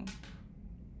coolest thing.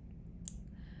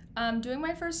 Doing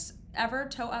my first ever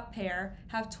toe up pair,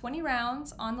 have 20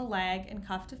 rounds on the leg and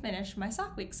cuff to finish my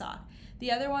sock week sock.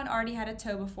 The other one already had a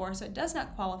toe before, so it does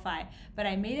not qualify, but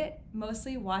I made it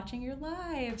mostly watching your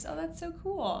lives. Oh, that's so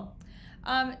cool.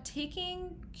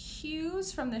 Taking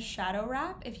cues from the shadow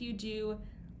wrap, if you do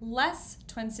less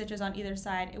twin stitches on either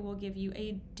side, it will give you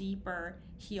a deeper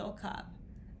heel cup.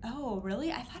 Oh,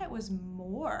 really? I thought it was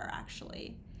more,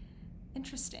 actually.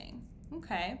 Interesting.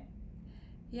 Okay.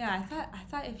 Yeah, I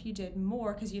thought if you did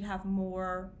more, because you'd have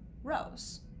more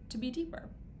rows to be deeper.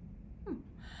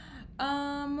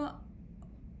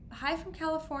 Hi from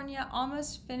California,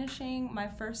 almost finishing my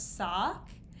first sock.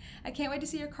 I can't wait to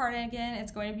see your cardigan.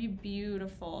 It's going to be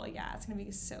beautiful. Yeah, it's going to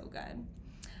be so good.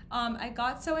 I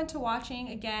got so into watching,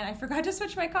 again, I forgot to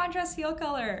switch my contrast heel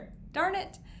color. Darn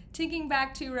it. Tinking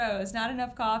back 2 rows, not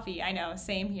enough coffee. I know,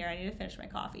 same here. I need to finish my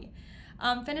coffee.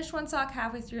 Finished one sock,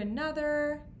 halfway through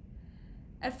another.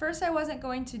 At first I wasn't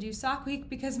going to do sock week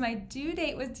because my due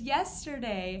date was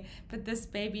yesterday, but this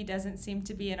baby doesn't seem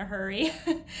to be in a hurry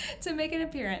to make an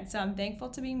appearance, so I'm thankful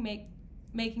to be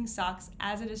making socks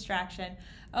as a distraction.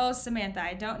 Oh, Samantha,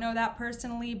 I don't know that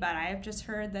personally, but I have just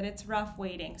heard that it's rough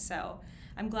waiting, so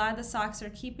I'm glad the socks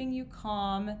are keeping you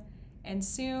calm, and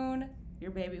soon your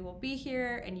baby will be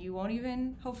here and you won't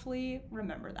even hopefully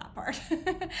remember that part.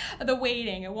 The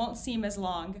waiting, it won't seem as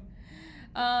long.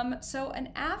 So an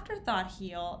afterthought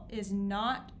heel is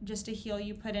not just a heel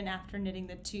you put in after knitting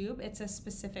the tube, it's a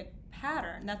specific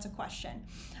pattern. That's a question.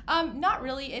 Not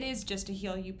really, it is just a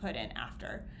heel you put in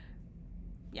after.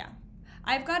 Yeah.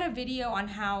 I've got a video on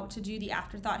how to do the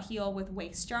afterthought heel with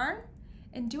waste yarn.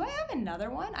 And do I have another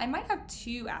one? I might have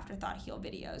 2 afterthought heel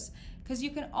videos, because you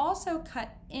can also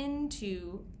cut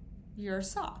into your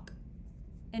sock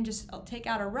and just take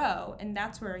out a row, and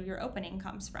that's where your opening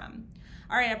comes from.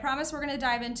 All right, I promise we're gonna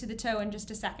dive into the toe in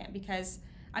just a second because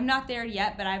I'm not there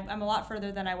yet, but I'm a lot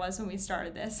further than I was when we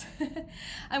started this.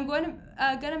 I'm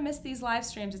gonna miss these live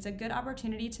streams. It's a good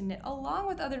opportunity to knit along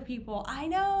with other people. I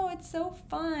know, it's so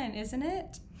fun, isn't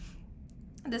it?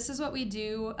 This is what we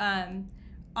do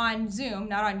on Zoom,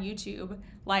 not on YouTube,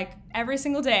 like every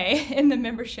single day in the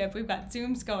membership. We've got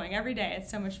Zooms going every day. It's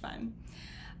so much fun.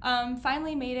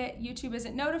 Finally made it. YouTube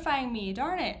isn't notifying me,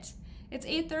 darn it. It's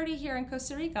 8:30 here in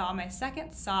Costa Rica on my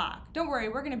second sock. Don't worry,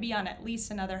 we're gonna be on at least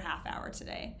another half hour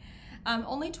today.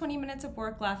 Only 20 minutes of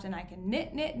work left and I can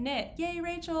knit, knit, knit. Yay,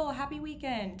 Rachel, happy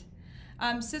weekend.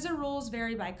 Scissor rules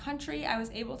vary by country. I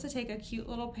was able to take a cute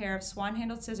little pair of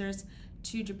swan-handled scissors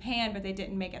to Japan, but they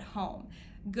didn't make it home.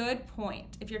 Good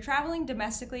point. If you're traveling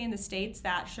domestically in the States,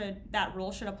 that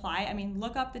rule should apply. I mean,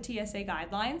 look up the TSA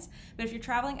guidelines, but if you're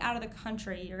traveling out of the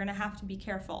country, you're gonna have to be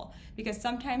careful because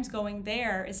sometimes going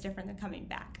there is different than coming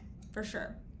back, for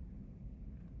sure.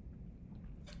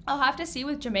 I'll have to see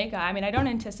with Jamaica. I mean, I don't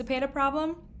anticipate a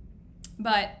problem,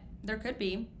 but there could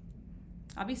be.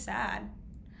 I'll be sad.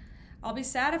 I'll be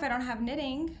sad if I don't have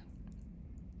knitting.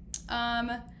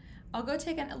 I'll go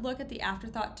take a look at the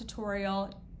afterthought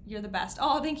tutorial. You're the best.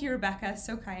 Oh, thank you, Rebecca.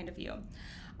 So kind of you.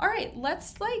 All right,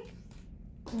 let's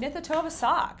knit the toe of a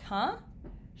sock, huh?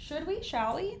 Should we,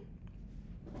 shall we?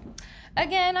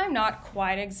 Again, I'm not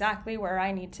quite exactly where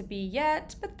I need to be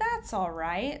yet, but that's all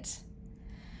right.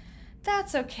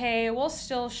 That's okay. We'll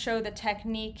still show the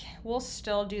technique. We'll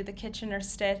still do the Kitchener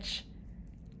stitch.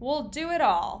 We'll do it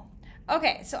all.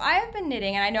 Okay, so I have been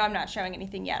knitting, and I know I'm not showing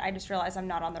anything yet. I just realized I'm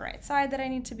not on the right side that I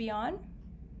need to be on.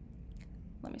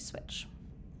 Let me switch.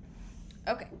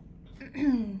 Okay.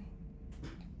 I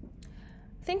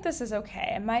think this is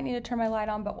okay. I might need to turn my light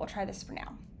on, but we'll try this for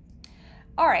now.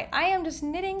 All right, I am just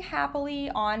knitting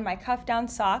happily on my cuff down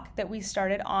sock that we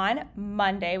started on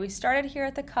Monday. We started here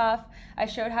at the cuff. I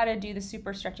showed how to do the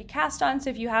super stretchy cast on, so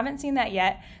if you haven't seen that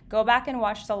yet, go back and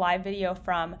watch the live video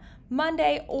from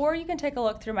Monday, or you can take a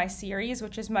look through my series,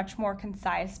 which is much more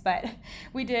concise, but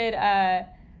we did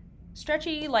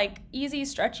stretchy, easy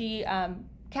stretchy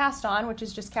cast on, which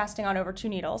is just casting on over 2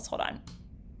 needles. Hold on.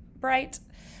 Bright.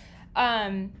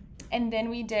 And then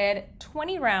we did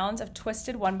 20 rounds of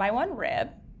twisted 1x1 rib.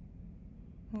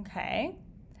 Okay.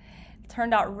 It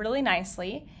turned out really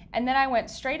nicely. And then I went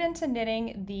straight into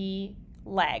knitting the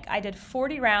leg. I did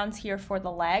 40 rounds here for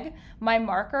the leg. My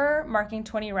marker marking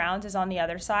 20 rounds is on the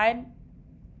other side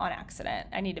on accident.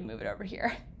 I need to move it over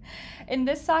here. In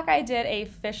this sock, I did a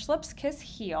fish lips kiss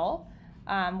heel,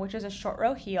 which is a short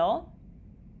row heel.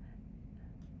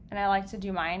 And I like to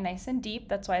do mine nice and deep.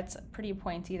 That's why it's pretty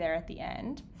pointy there at the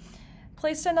end.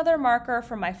 Placed another marker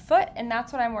for my foot, and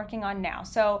that's what I'm working on now.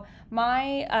 So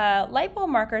my light bulb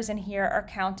markers in here are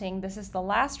counting. This is the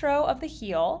last row of the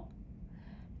heel,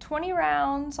 20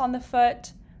 rounds on the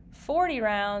foot, 40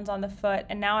 rounds on the foot,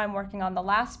 and now I'm working on the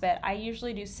last bit. I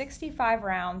usually do 65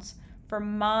 rounds for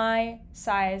my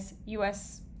size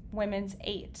US women's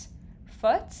 8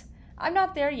 foot. I'm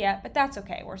not there yet, but that's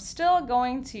okay. We're still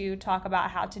going to talk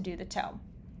about how to do the toe.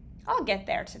 I'll get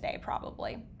there today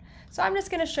probably. So I'm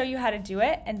just gonna show you how to do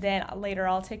it, and then later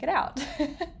I'll take it out.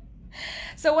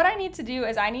 So what I need to do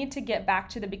is I need to get back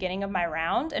to the beginning of my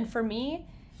round, and for me,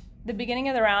 the beginning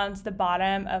of the round's the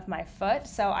bottom of my foot,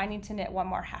 so I need to knit one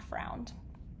more half round.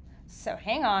 So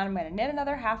hang on, I'm gonna knit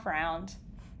another half round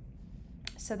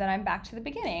so that I'm back to the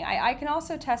beginning. I can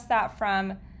also test that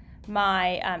from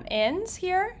my ends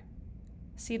here.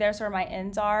 See, there's where my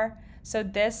ends are. So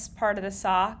this part of the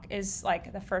sock is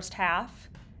like the first half,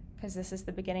 because this is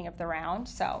the beginning of the round.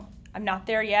 So I'm not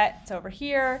there yet, it's over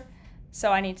here.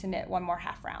 So I need to knit one more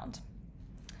half round.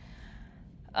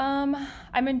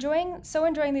 I'm enjoying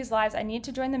these lives. I need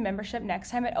to join the membership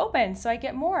next time it opens so I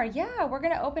get more. Yeah, we're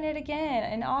gonna open it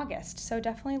again in August, so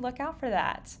definitely look out for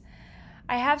that.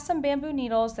 I have some bamboo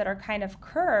needles that are kind of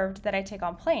curved that I take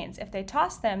on planes. If they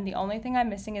toss them, the only thing I'm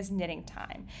missing is knitting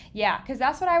time. Yeah, because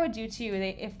that's what I would do too.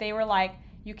 If they were like,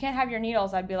 you can't have your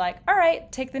needles, I'd be like, all right,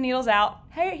 take the needles out.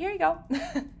 Hey, here you go.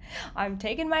 I'm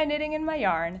taking my knitting and my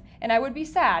yarn. And I would be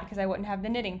sad because I wouldn't have the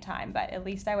knitting time, but at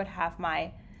least I would have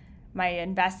my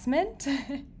investment,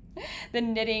 the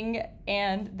knitting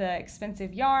and the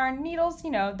expensive yarn. Needles,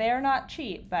 you know, they're not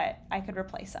cheap, but I could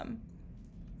replace them.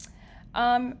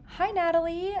 Hi,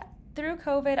 Natalie. Through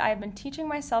COVID, I've been teaching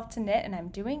myself to knit and I'm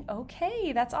doing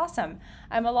okay. That's awesome.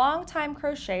 I'm a long-time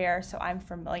crocheter, so I'm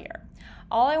familiar.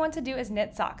 All I want to do is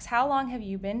knit socks. How long have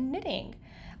you been knitting?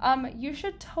 You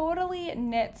should totally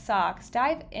knit socks.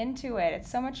 Dive into it. It's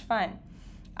so much fun.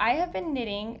 I have been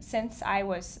knitting since I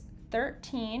was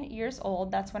 13 years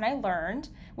old. That's when I learned,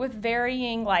 with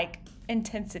varying like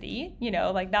intensity, you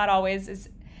know, like not always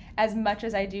as much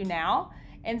as I do now.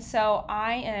 And so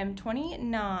I am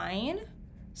 29,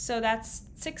 so that's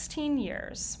 16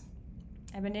 years.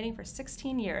 I've been knitting for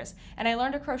 16 years. And I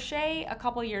learned to crochet a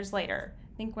couple years later,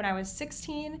 I think when I was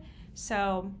 16,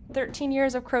 so 13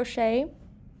 years of crochet.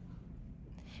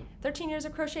 13 years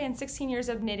of crochet and 16 years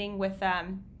of knitting with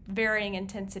varying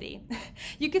intensity.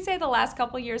 You could say the last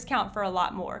couple years count for a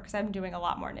lot more because I'm doing a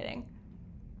lot more knitting.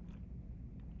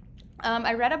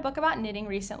 I read a book about knitting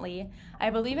recently.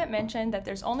 I believe it mentioned that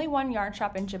there's only one yarn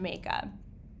shop in Jamaica.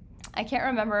 I can't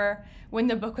remember when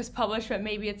the book was published, but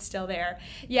maybe it's still there.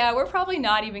 Yeah, we're probably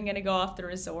not even gonna go off the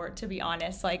resort, to be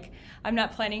honest. Like, I'm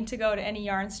not planning to go to any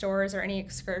yarn stores or any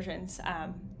excursions.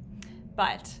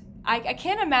 But I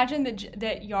can't imagine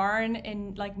that yarn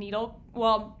and like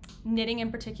knitting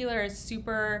in particular is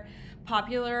super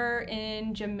popular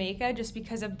in Jamaica just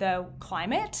because of the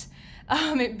climate.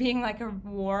 It being like a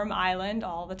warm island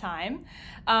all the time.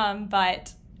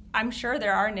 But I'm sure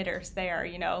there are knitters there,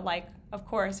 you know, like, of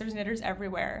course, there's knitters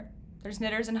everywhere. There's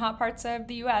knitters in hot parts of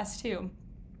the US too.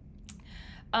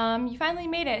 You finally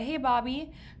made it. Hey,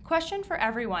 Bobby. Question for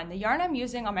everyone. The yarn I'm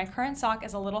using on my current sock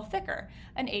is a little thicker,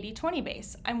 an 80-20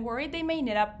 base. I'm worried they may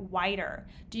knit up wider.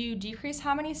 Do you decrease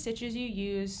how many stitches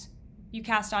you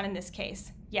cast on in this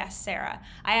case? Yes, Sarah.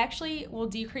 I actually will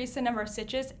decrease the number of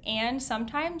stitches and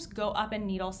sometimes go up in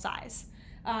needle size.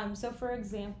 So for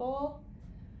example,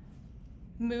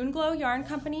 Moonglow Yarn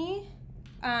Company,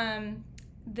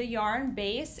 the yarn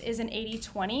base is an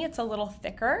 80-20. It's a little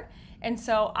thicker. And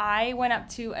so I went up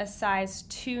to a size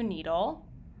 2 needle.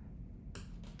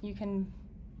 You can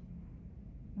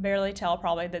barely tell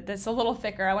probably that this is a little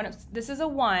thicker. This is a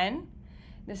 1.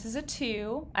 This is a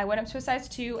 2. I went up to a size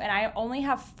 2 and I only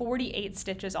have 48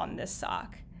 stitches on this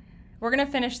sock. We're gonna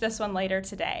finish this one later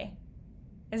today.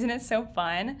 Isn't it so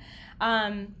fun?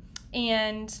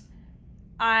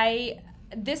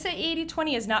 This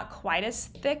 80-20 is not quite as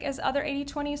thick as other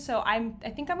 80-20s, so I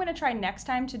think I'm gonna try next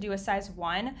time to do a size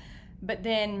 1, but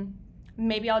then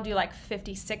maybe I'll do like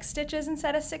 56 stitches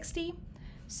instead of 60.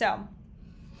 So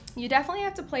you definitely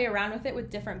have to play around with it with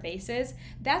different bases.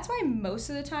 That's why most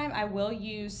of the time I will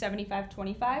use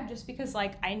 75-25, just because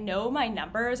like I know my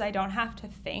numbers, I don't have to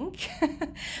think.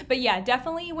 But yeah,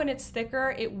 definitely when it's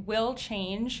thicker, it will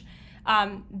change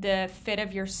the fit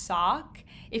of your sock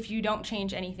if you don't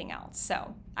change anything else.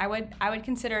 So I would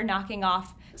consider knocking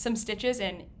off some stitches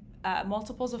in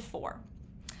multiples of 4.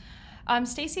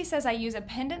 Stacy says I use a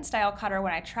pendant style cutter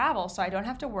when I travel, so I don't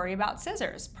have to worry about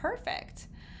scissors. Perfect.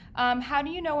 How do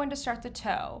you know when to start the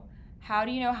toe? How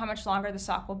do you know how much longer the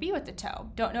sock will be with the toe?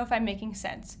 Don't know if I'm making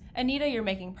sense. Anita, you're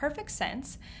making perfect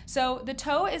sense. So the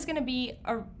toe is going to be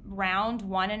around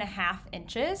 1.5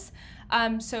 inches.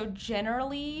 So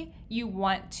generally you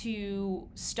want to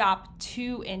stop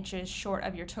 2 inches short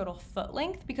of your total foot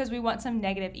length because we want some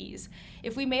negative ease.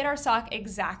 If we made our sock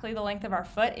exactly the length of our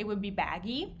foot, it would be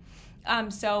baggy.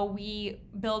 So we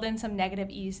build in some negative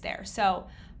ease there. So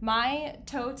my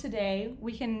toe today,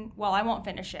 I won't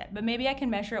finish it, but maybe I can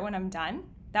measure it when I'm done.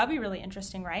 That would be really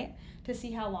interesting, right? To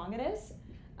see how long it is.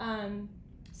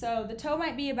 So the toe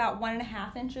might be about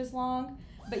 1.5 inches long,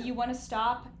 but you want to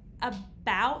stop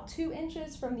about 2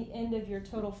 inches from the end of your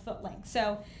total foot length.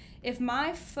 So if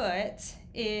my foot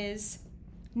is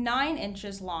 9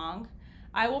 inches long,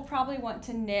 I will probably want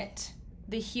to knit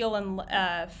the heel and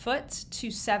foot to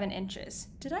 7 inches.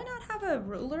 Did I not have a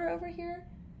ruler over here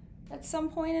at some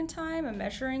point in time, a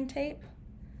measuring tape?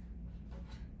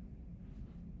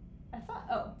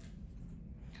 oh,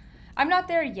 I'm not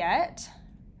there yet.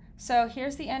 So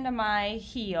here's the end of my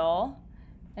heel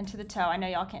into the toe. I know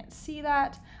y'all can't see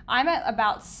that. I'm at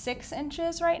about 6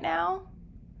 inches right now.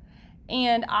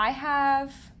 And I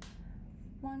have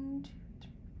 1, 2, 3.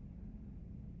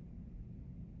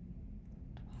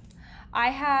 I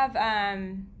have,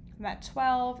 I'm at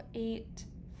 12, 8,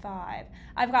 5.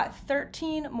 I've got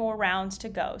 13 more rounds to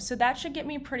go. So that should get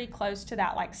me pretty close to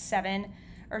that like 7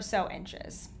 or so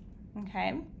inches.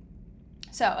 Okay.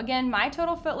 So again, my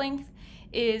total foot length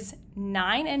is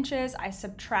 9 inches. I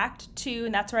subtract 2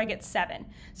 and that's where I get 7.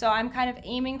 So I'm kind of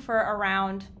aiming for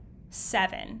around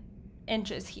 7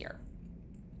 inches here.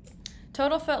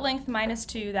 Total foot length minus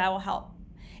 2, that will help.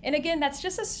 And again, that's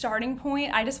just a starting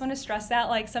point. I just want to stress that,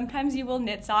 like, sometimes you will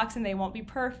knit socks and they won't be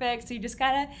perfect. So you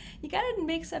gotta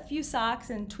make a few socks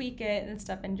and tweak it and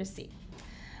stuff and just see.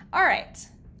 All right,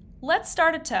 let's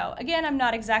start a toe. Again, I'm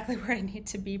not exactly where I need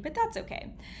to be, but that's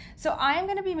okay. So I'm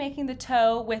gonna be making the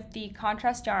toe with the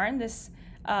contrast yarn, this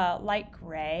light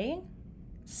gray.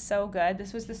 So good.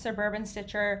 This was the Suburban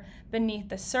Stitcher Beneath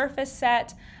the Surface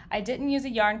set. I didn't use a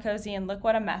yarn cozy and look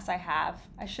what a mess I have.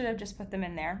 I should have just put them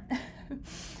in there.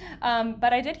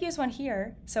 But I did use one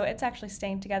here, so it's actually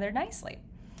staying together nicely.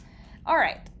 All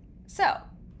right, so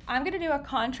I'm gonna do a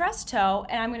contrast toe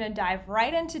and I'm gonna dive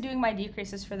right into doing my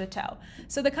decreases for the toe.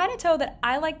 So the kind of toe that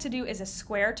I like to do is a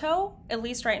square toe, at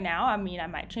least right now. I mean, I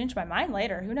might change my mind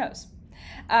later, who knows?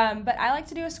 But I like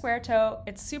to do a square toe.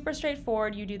 It's super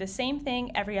straightforward. You do the same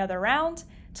thing every other round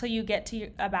till you get to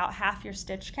about half your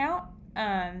stitch count.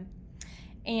 And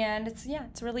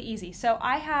it's really easy. So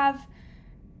I have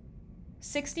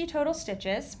 60 total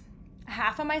stitches.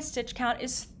 Half of my stitch count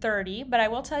is 30, but I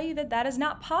will tell you that that is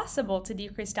not possible to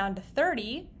decrease down to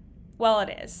 30. Well, it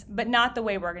is, but not the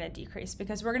way we're going to decrease,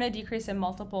 because we're going to decrease in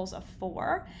multiples of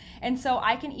 4. And so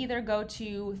I can either go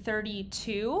to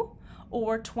 32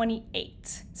 or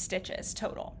 28 stitches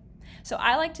total. So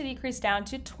I like to decrease down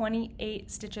to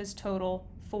 28 stitches total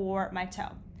for my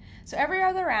toe. So every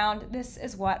other round, this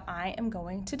is what I am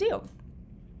going to do.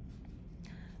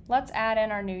 Let's add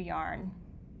in our new yarn.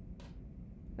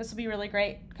 This will be really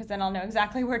great because then I'll know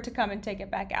exactly where to come and take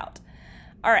it back out.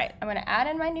 All right, I'm gonna add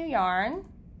in my new yarn.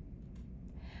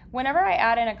 Whenever I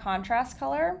add in a contrast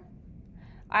color,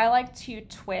 I like to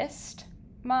twist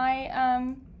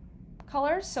my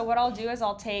colors. So what I'll do is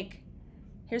I'll take,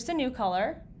 here's the new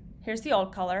color, here's the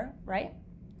old color, right?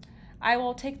 I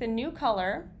will take the new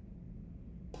color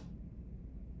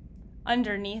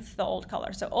underneath the old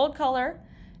color. So old color,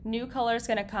 new color is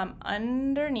gonna come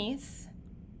underneath,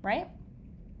 right?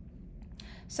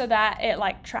 So that it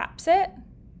like traps it.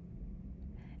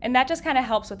 And that just kind of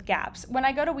helps with gaps. When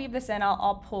I go to weave this in,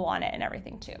 I'll pull on it and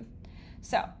everything too.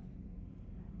 So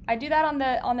I do that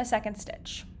on the second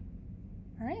stitch.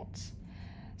 All right.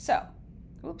 So,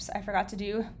 oops, I forgot to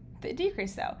do the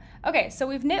decrease though. Okay, so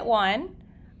we've knit one.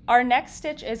 Our next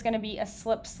stitch is going to be a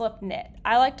slip, slip, knit.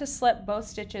 I like to slip both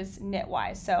stitches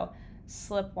knitwise. So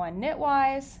slip one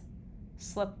knitwise,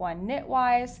 slip one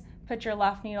knitwise. Put your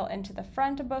left needle into the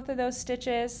front of both of those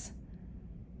stitches,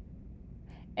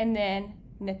 and then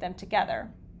knit them together.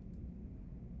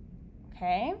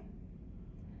 Okay.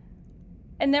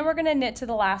 And then we're going to knit to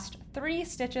the last 3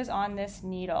 stitches on this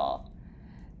needle.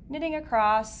 Knitting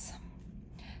across.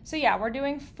 So yeah, we're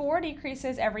doing 4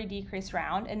 decreases every decrease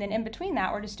round, and then in between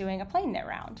that we're just doing a plain knit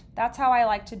round. That's how I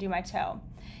like to do my toe.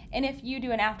 And if you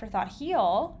do an afterthought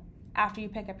heel, after you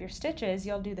pick up your stitches,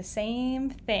 you'll do the same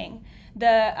thing.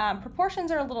 The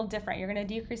proportions are a little different. You're going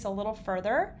to decrease a little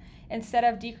further. Instead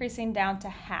of decreasing down to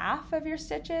half of your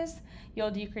stitches,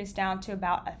 you'll decrease down to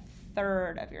about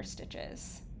 1/3 of your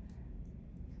stitches.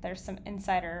 There's some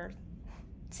insider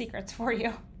secrets for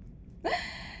you.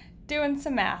 Doing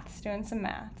some maths.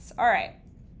 All right.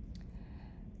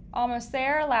 Almost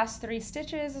there. Last 3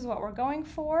 stitches is what we're going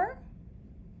for.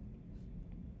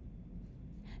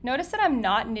 Notice that I'm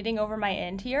not knitting over my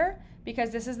end here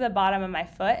because this is the bottom of my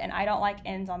foot and I don't like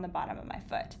ends on the bottom of my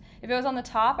foot. If it was on the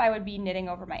top, I would be knitting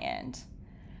over my end.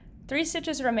 3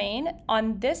 stitches remain.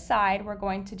 On this side, we're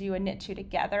going to do a knit 2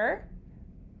 together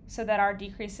so that our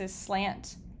decreases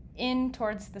slant in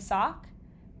towards the sock.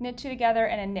 Knit 2 together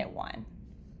and a knit 1.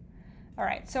 All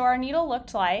right, so our needle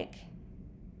looked like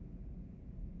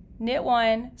knit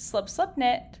 1, slip, slip,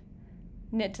 knit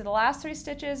to the last 3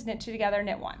 stitches, knit 2 together,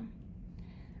 knit 1.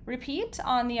 Repeat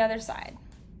on the other side.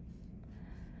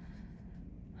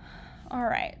 All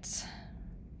right.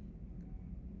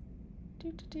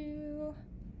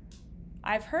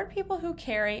 I've heard people who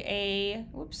carry a,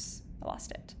 whoops, I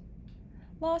lost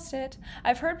it.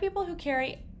 I've heard people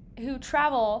who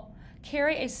travel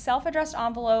carry a self-addressed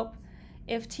envelope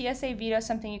if TSA vetoes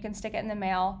something, you can stick it in the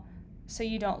mail so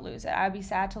you don't lose it. I'd be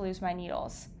sad to lose my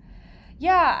needles.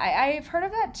 Yeah, I've heard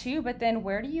of that too, but then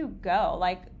where do you go?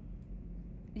 Like,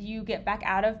 you get back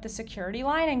out of the security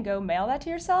line and go mail that to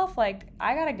yourself? Like,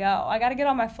 I gotta go. I gotta get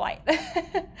on my flight.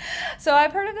 So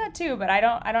I've heard of that too, but I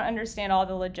don't understand all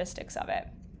the logistics of it.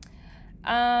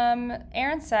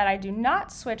 Erin said, I do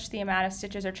not switch the amount of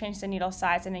stitches or change the needle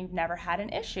size, and you've never had an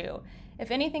issue.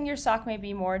 If anything, your sock may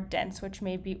be more dense, which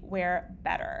may wear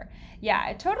better. Yeah,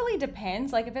 it totally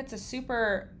depends. Like if it's a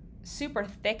super, super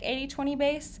thick 80-20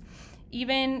 base,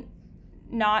 even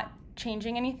not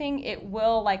changing anything, it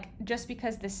will, like, just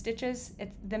because the stitches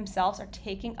themselves are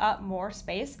taking up more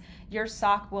space, your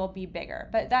sock will be bigger.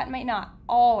 But that might not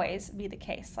always be the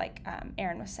case, like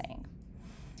Erin was saying.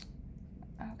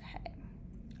 Okay,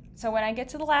 so when I get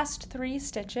to the last 3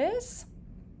 stitches,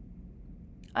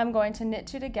 I'm going to knit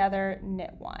 2 together,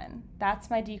 knit 1. That's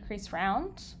my decrease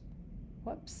round.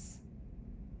 Whoops.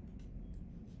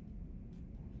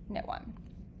 Knit 1.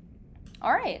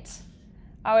 All right.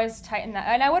 I always tighten that,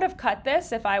 and I would have cut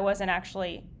this if I was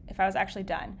actually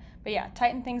done. But yeah,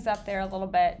 tighten things up there a little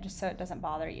bit just so it doesn't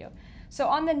bother you. So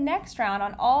on the next round,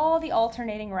 on all the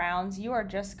alternating rounds, you are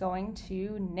just going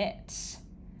to knit.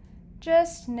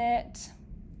 Just knit.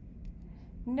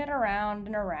 Knit around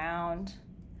and around.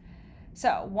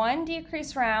 So 1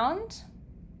 decrease round,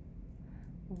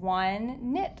 1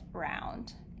 knit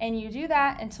round. And you do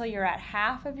that until you're at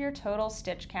half of your total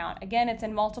stitch count. Again, it's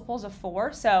in multiples of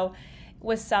 4, so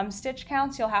with some stitch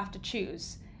counts, you'll have to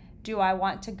choose. Do I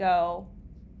want to go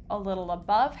a little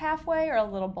above halfway or a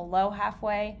little below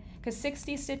halfway? Because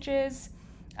 60 stitches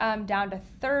down to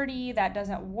 30, that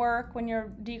doesn't work when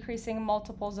you're decreasing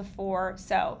multiples of 4.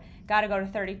 So got to go to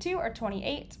 32 or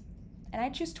 28, and I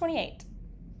choose 28.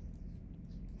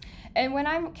 And when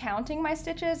I'm counting my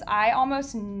stitches, I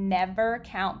almost never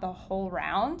count the whole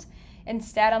round.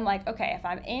 Instead, I'm like, okay, if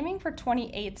I'm aiming for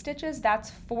 28 stitches, that's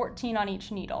 14 on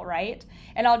each needle, right?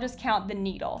 And I'll just count the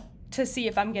needle to see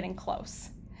if I'm getting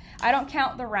close. I don't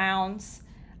count the rounds,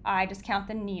 I just count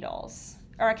the needles,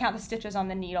 or I count the stitches on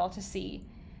the needle to see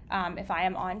if I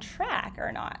am on track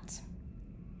or not.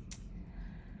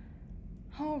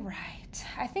 All right,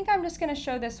 I think I'm just gonna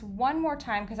show this one more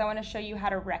time because I wanna show you how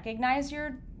to recognize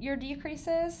your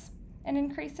decreases and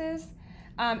increases.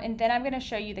 And then I'm gonna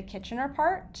show you the Kitchener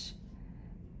part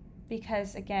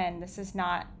because again, this is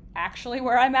not actually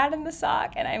where I'm at in the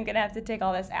sock and I'm gonna have to take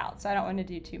all this out, so I don't wanna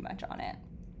do too much on it.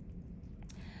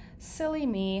 Silly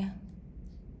me.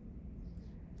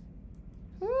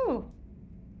 Woo,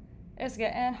 it's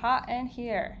getting hot in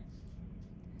here.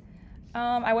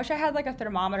 I wish I had like a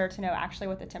thermometer to know actually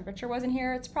what the temperature was in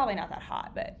here. It's probably not that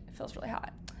hot, but it feels really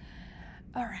hot.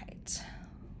 All right,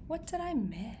 what did I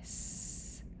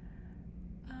miss?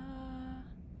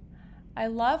 I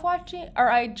love watching,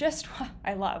 or I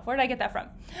love, where did I get that from?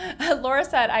 Laura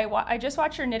said, I just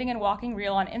watched your knitting and walking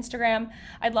reel on Instagram.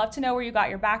 I'd love to know where you got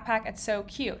your backpack. It's so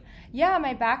cute. Yeah,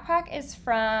 my backpack is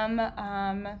from,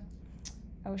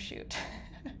 oh shoot.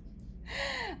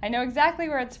 I know exactly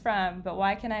where it's from, but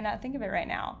why can I not think of it right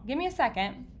now? Give me a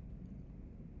second.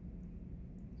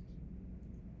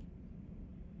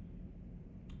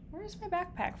 Where is my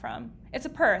backpack from? It's a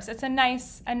purse. It's a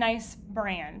nice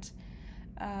brand.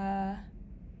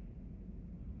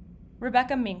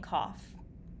 Rebecca Minkoff.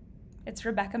 It's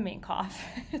Rebecca Minkoff.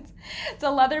 It's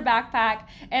a leather backpack,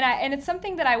 and it's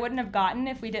something that I wouldn't have gotten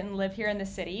if we didn't live here in the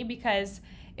city because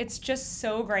it's just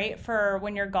so great for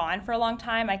when you're gone for a long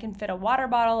time. I can fit a water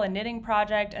bottle, a knitting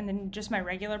project, and then just my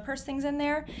regular purse things in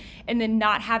there, and then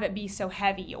not have it be so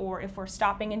heavy. Or if we're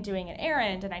stopping and doing an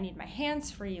errand and I need my hands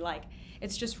free, like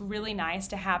it's just really nice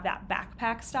to have that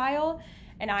backpack style.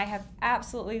 And I have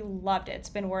absolutely loved it. It's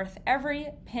been worth every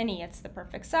penny. It's the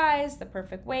perfect size, the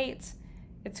perfect weight.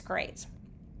 It's great.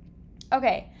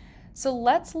 Okay, so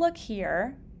let's look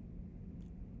here.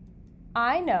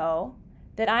 I know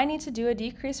that I need to do a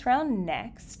decrease round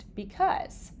next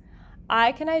because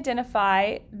I can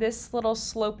identify this little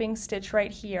sloping stitch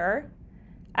right here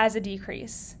as a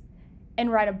decrease.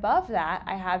 And right above that,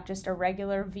 I have just a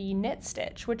regular V knit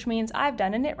stitch, which means I've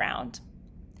done a knit round.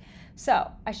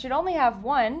 So I should only have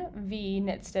one V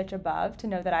knit stitch above to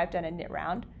know that I've done a knit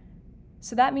round.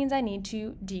 So that means I need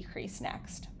to decrease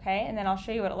next, okay? And then I'll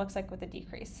show you what it looks like with a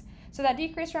decrease. So that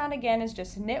decrease round again is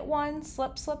just knit 1,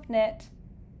 slip, slip, knit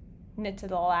to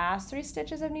the last 3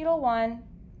 stitches of needle 1,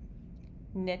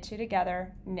 knit 2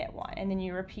 together, knit 1, and then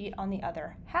you repeat on the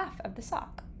other half of the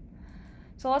sock.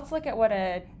 So let's look at what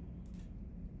a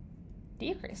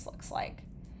decrease looks like.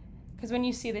 Because when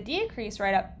you see the decrease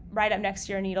right up next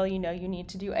to your needle, you know you need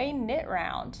to do a knit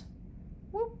round.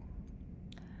 Whoop.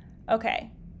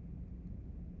 Okay.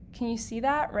 Can you see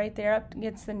that right there up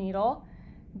against the needle?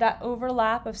 That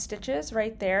overlap of stitches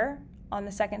right there on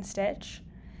the second stitch.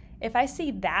 If I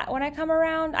see that when I come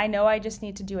around, I know I just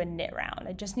need to do a knit round.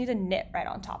 I just need to knit right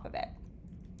on top of it.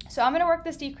 So I'm gonna work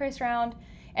this decrease round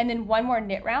and then one more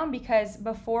knit round, because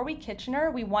before we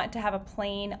Kitchener, we want to have a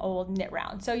plain old knit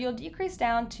round. So you'll decrease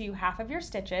down to half of your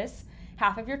stitches,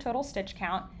 half of your total stitch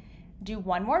count, do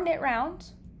one more knit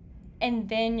round, and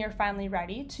then you're finally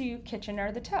ready to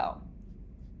Kitchener the toe.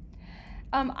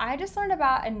 I just learned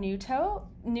about a new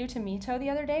to me toe the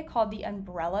other day called the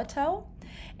umbrella toe.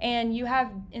 And you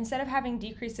have, instead of having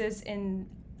decreases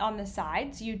on the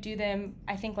sides, you do them,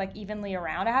 I think, like evenly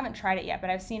around. I haven't tried it yet, but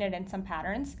I've seen it in some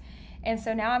patterns. And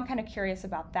so now I'm kind of curious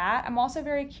about that. I'm also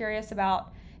very curious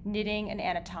about knitting an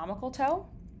anatomical toe.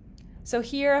 So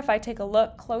here, if I take a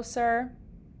look closer,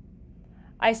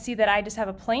 I see that I just have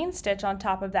a plain stitch on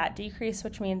top of that decrease,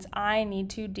 which means I need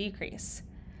to decrease.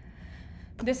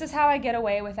 This is how I get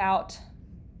away without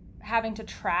having to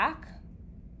track.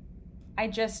 I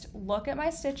just look at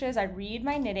my stitches, I read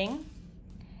my knitting,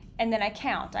 and then I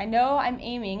count. I know I'm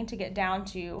aiming to get down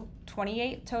to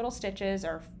 28 total stitches,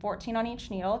 or 14 on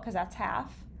each needle, because that's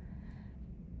half.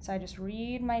 So I just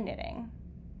read my knitting.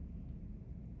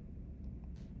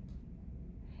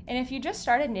 And if you just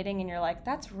started knitting and you're like,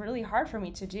 that's really hard for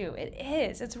me to do, it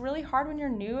is. It's really hard when you're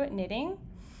new at knitting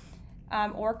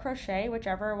or crochet,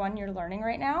 whichever one you're learning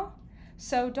right now.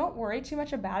 So don't worry too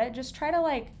much about it. Just try to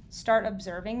like start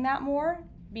observing that more,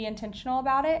 be intentional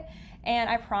about it. And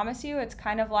I promise you, it's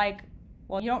kind of like,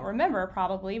 well, you don't remember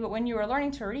probably, but when you were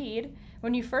learning to read,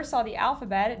 when you first saw the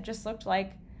alphabet, it just looked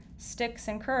like sticks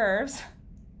and curves.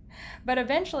 But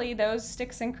eventually those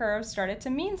sticks and curves started to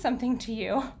mean something to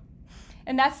you.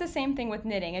 And that's the same thing with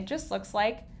knitting. It just looks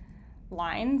like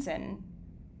lines and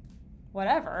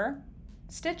whatever,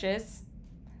 stitches.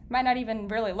 Might not even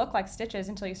really look like stitches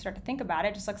until you start to think about it.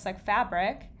 It just looks like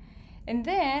fabric. And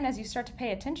then as you start to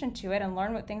pay attention to it and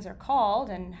learn what things are called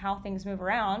and how things move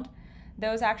around,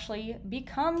 those actually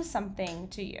become something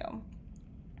to you.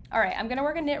 All right, I'm gonna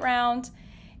work a knit round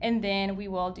and then we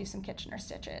will do some Kitchener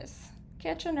stitches.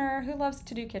 Kitchener, who loves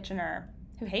to do Kitchener?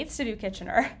 Who hates to do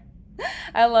Kitchener?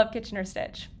 I love Kitchener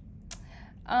stitch.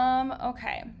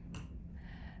 Okay.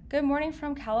 Good morning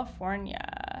from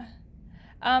California.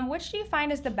 Which do you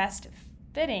find is the best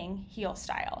fitting heel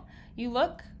style? You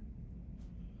look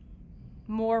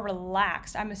more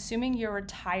relaxed. I'm assuming you're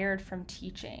retired from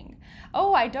teaching.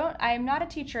 Oh, I'm not a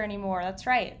teacher anymore. That's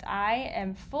right. I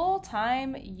am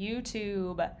full-time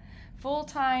YouTube,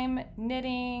 full-time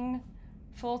knitting,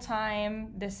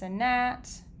 full-time this and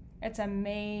that. It's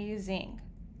amazing.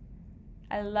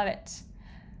 I love it.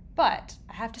 But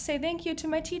I have to say thank you to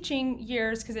my teaching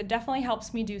years, because it definitely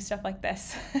helps me do stuff like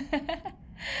this.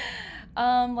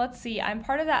 Let's see, I'm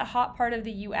part of that hot part of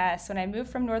the US. When I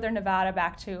moved from Northern Nevada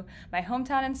back to my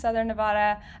hometown in Southern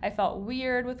Nevada, I felt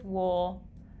weird with wool,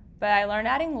 but I learned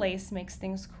adding lace makes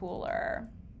things cooler.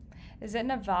 Is it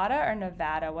Nevada or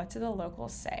Nevada? What do the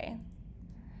locals say?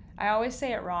 I always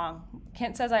say it wrong.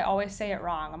 Kent says I always say it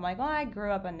wrong. I'm like, well, I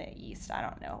grew up in the East. I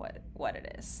don't know what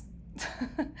it is.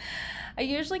 I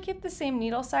usually keep the same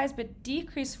needle size but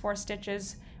decrease 4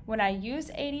 stitches when I use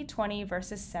 80-20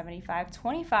 versus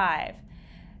 75-25.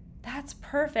 That's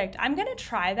perfect. I'm gonna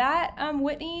try that,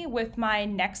 Whitney, with my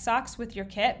next socks with your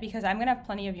kit, because I'm gonna have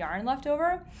plenty of yarn left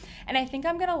over. And I think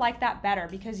I'm gonna like that better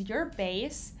because your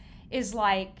base is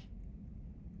like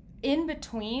in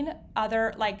between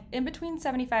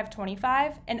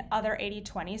 75-25 and other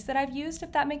 80-20s that I've used,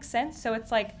 if that makes sense. So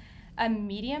it's like a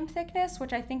medium thickness,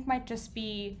 which I think might just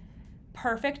be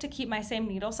perfect to keep my same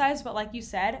needle size, but like you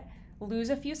said,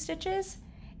 lose a few stitches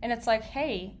and it's like,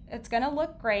 hey, it's gonna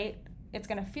look great, it's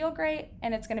gonna feel great,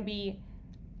 and it's gonna be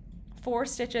 4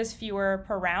 stitches fewer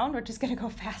per round, which is gonna go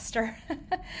faster.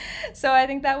 So I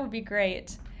think that would be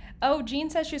great. Oh, Jean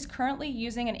says she's currently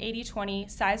using an 80-20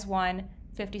 size 1,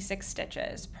 56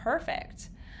 stitches. Perfect.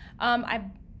 I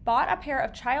bought a pair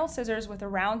of child scissors with a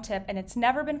round tip and it's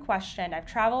never been questioned. I've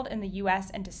traveled in the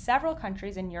US and to several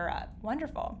countries in Europe.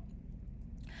 Wonderful.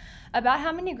 About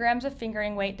how many grams of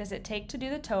fingering weight does it take to do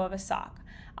the toe of a sock?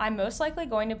 I'm most likely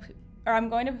going to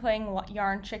be playing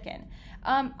yarn chicken.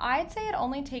 I'd say it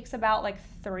only takes about like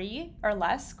 3 or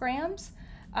less grams,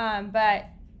 but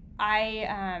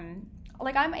I'm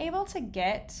able to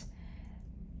get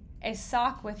a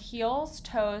sock with heels,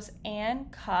 toes,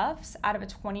 and cuffs out of a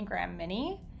 20-gram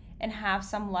mini and have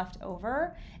some left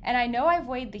over. And I know I've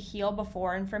weighed the heel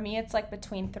before, and for me it's like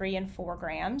between 3 and 4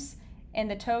 grams, and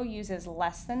the toe uses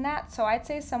less than that, so I'd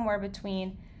say somewhere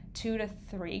between 2 to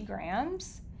 3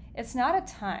 grams. It's not a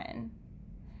ton.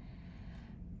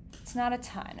 It's not a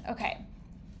ton. Okay.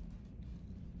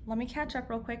 Let me catch up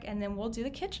real quick and then we'll do the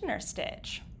Kitchener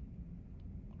stitch.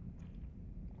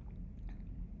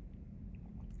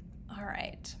 All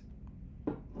right.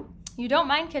 You don't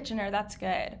mind Kitchener, that's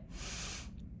good.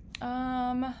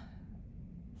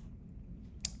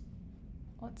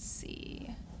 Let's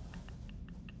see.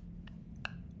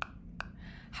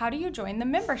 How do you join the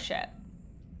membership?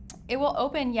 It will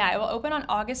open, it will open on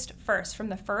August 1st, from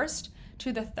the 1st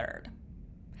to the 3rd.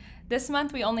 This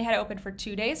month we only had it open for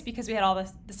 2 days because we had all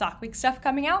the Sock Week stuff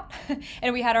coming out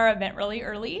and we had our event really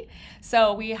early.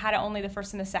 So we had it only the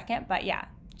 1st and the 2nd, but yeah,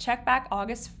 check back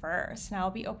August 1st and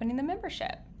I'll be opening the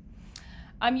membership.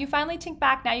 You finally tink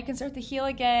back, now you can start the heel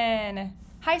again.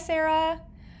 Hi Sarah.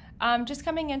 Just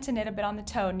coming in to knit a bit on the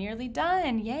toe, nearly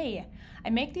done, yay. I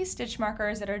make these stitch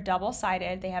markers that are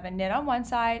double-sided. They have a knit on one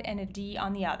side and a D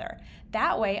on the other.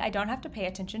 That way I don't have to pay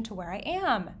attention to where I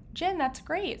am. Jen, that's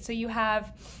great. So you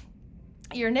have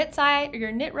your knit side, or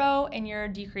your knit row, and your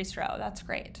decreased row. That's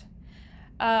great.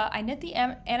 I knit the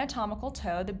anatomical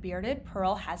toe. The bearded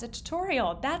pearl has a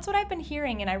tutorial. That's what I've been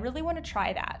hearing and I really want to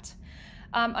try that.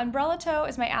 Umbrella toe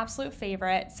is my absolute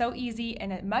favorite. So easy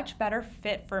and a much better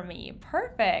fit for me.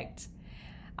 Perfect.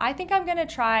 I think I'm gonna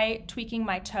try tweaking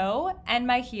my toe and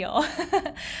my heel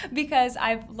because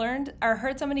I've learned or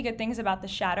heard so many good things about the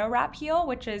shadow wrap heel,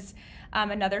 which is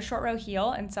another short row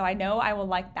heel, and so I know I will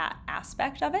like that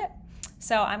aspect of it.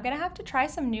 So I'm gonna have to try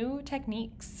some new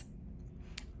techniques.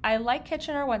 I like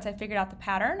Kitchener once I figured out the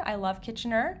pattern. I love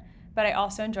Kitchener, but I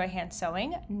also enjoy hand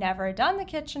sewing. Never done the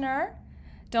Kitchener.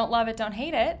 Don't love it, don't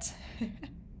hate it.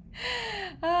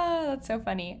 Oh, that's so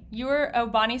funny.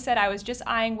 Bonnie said, I was just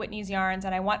eyeing Whitney's yarns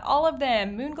and I want all of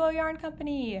them. Moonglow Yarn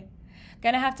Company.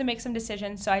 Gonna have to make some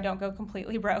decisions so I don't go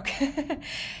completely broke.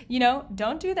 You know,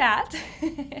 don't do that.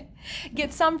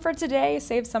 Get some for today,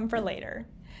 save some for later.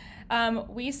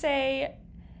 We say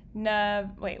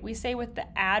with the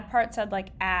ad part said like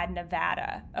add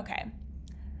Nevada. Okay.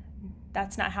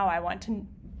 That's not how I want to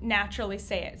naturally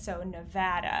say it. So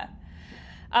Nevada.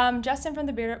 Justin from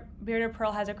the Bearded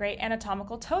Pearl has a great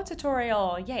anatomical toe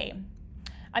tutorial. Yay.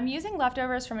 I'm using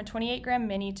leftovers from a 28-gram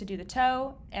mini to do the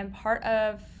toe and part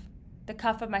of the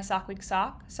cuff of my Sock Week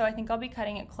sock, so I think I'll be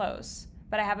cutting it close,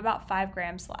 but I have about 5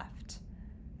 grams left.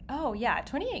 Oh yeah,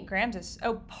 28 grams is,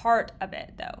 part of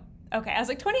it though. Okay, I was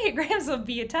like 28 grams would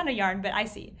be a ton of yarn, but I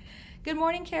see. Good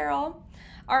morning, Carol.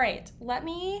 All right, let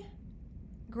me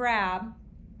grab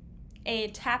a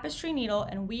tapestry needle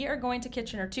and we are going to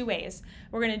Kitchener 2 ways.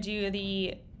 We're going to do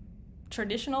the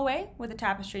traditional way with a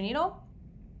tapestry needle,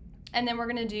 and then we're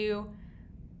going to do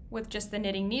with just the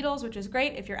knitting needles, which is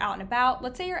great if you're out and about.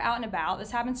 Let's say you're out and about,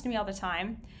 this happens to me all the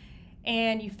time,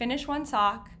 and you finish one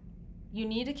sock, you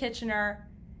need a Kitchener,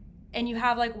 and you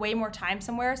have like way more time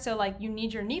somewhere, so like you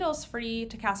need your needles free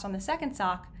to cast on the second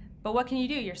sock, but what can you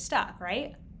do? You're stuck,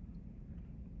 right?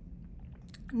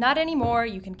 Not anymore.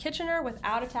 You can Kitchener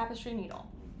without a tapestry needle.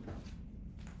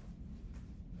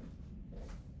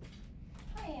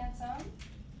 Hi, handsome.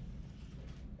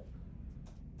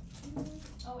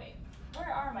 Oh wait, where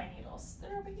are my needles?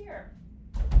 They're over here.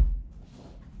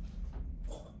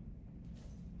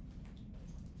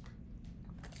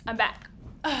 I'm back.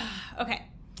 Okay,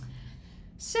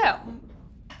 so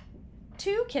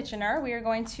to Kitchener, we are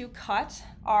going to cut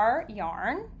our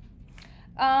yarn.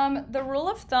 The rule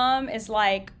of thumb is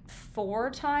like 4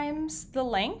 times the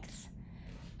length.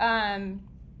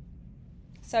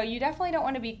 So you definitely don't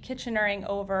want to be Kitchenering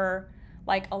over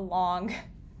like a long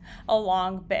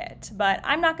bit, but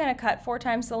I'm not going to cut 4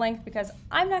 times the length because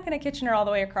I'm not going to Kitchener all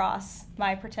the way across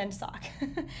my pretend sock.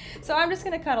 So I'm just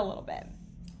going to cut a little bit.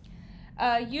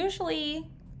 Usually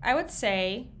I would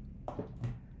say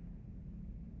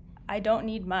I don't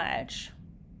need much.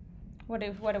 What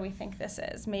do we think this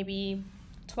is? Maybe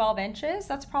 12 inches.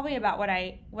 That's probably about what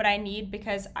I need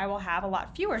because I will have a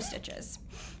lot fewer stitches.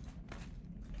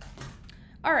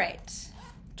 All right,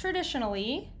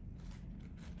 traditionally,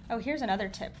 here's another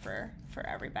tip for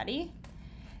everybody.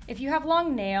 If you have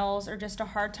long nails or just a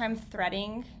hard time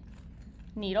threading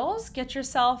needles, get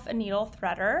yourself a needle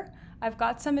threader. I've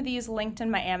got some of these linked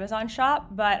in my Amazon shop,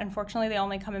 but unfortunately they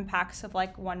only come in packs of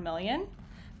like 1 million,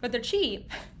 but they're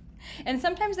cheap. And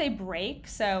sometimes they break,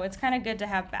 so it's kind of good to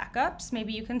have backups.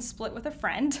 Maybe you can split with a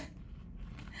friend.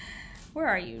 Where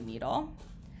are you, needle?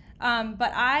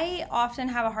 But I often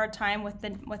have a hard time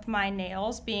with my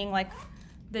nails being like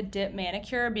the dip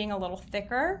manicure being a little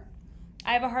thicker.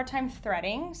 I have a hard time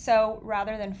threading, so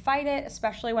rather than fight it,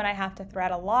 especially when I have to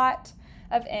thread a lot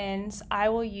of ends, I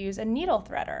will use a needle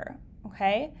threader,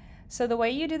 okay? So the way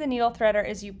you do the needle threader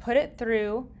is you put it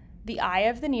through the eye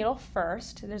of the needle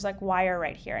first. There's like wire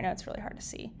right here. I know it's really hard to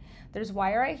see. There's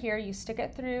wire right here. You stick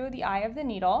it through the eye of the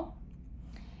needle,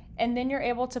 and then you're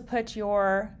able to put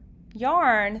your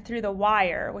yarn through the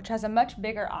wire, which has a much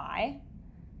bigger eye.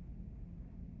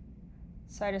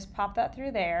 So I just pop that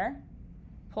through there,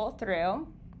 pull it through,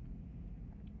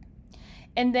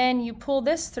 and then you pull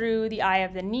this through the eye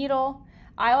of the needle.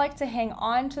 I like to hang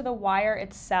on to the wire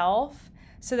itself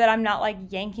so that I'm not like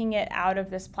yanking it out of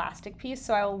this plastic piece.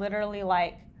 So I will literally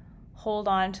like hold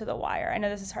on to the wire. I know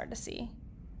this is hard to see.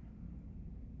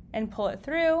 And pull it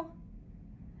through,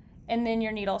 and then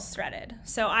your needle's threaded.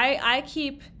 So I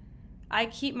keep my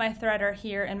threader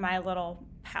here in my little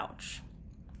pouch.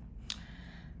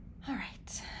 All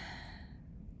right,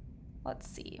 let's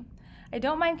see. I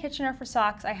don't mind Kitchener for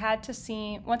socks. I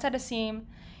once had to seam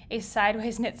a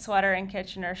sideways knit sweater in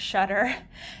Kitchener, shudder.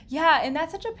 Yeah, and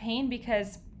that's such a pain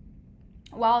because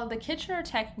while the Kitchener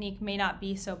technique may not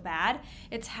be so bad,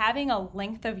 it's having a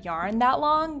length of yarn that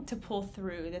long to pull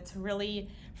through that's really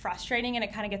frustrating, and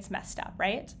it kind of gets messed up,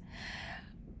 right?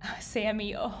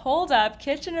 Sammy, hold up,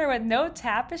 Kitchener with no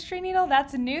tapestry needle?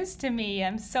 That's news to me.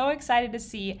 I'm so excited to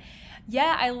see.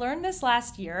 Yeah, I learned this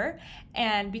last year,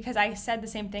 and because I said the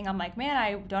same thing, I'm like, man,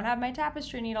 I don't have my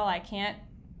tapestry needle, I can't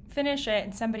finish it,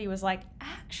 and somebody was like,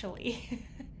 actually,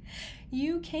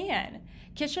 you can.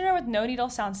 Kitchener with no needle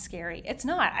sounds scary. It's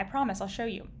not, I promise, I'll show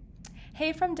you.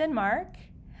 Hey from Denmark.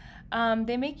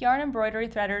 They make yarn embroidery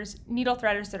needle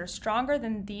threaders that are stronger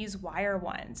than these wire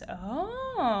ones.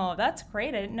 Oh, that's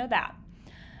great, I didn't know that.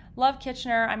 Love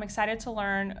Kitchener, I'm excited to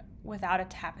learn without a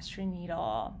tapestry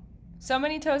needle. So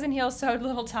many toes and heels, so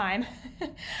little time.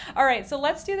 All right, so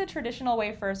let's do the traditional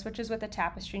way first, which is with a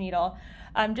tapestry needle.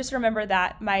 Just remember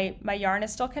that my yarn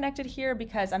is still connected here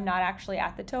because I'm not actually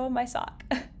at the toe of my sock.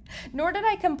 Nor did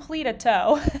I complete a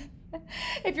toe.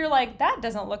 If you're like, that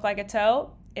doesn't look like a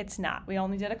toe, it's not. We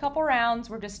only did a couple rounds.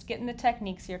 We're just getting the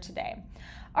techniques here today.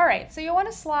 All right, so you'll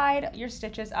want to slide your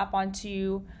stitches up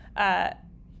onto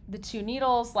the two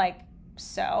needles like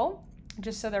so,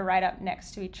 just so they're right up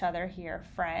next to each other here,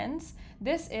 friends.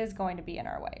 This is going to be in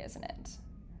our way, isn't it?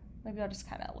 Maybe I'll just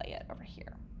kind of lay it over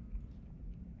here.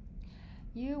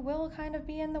 You will kind of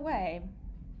be in the way.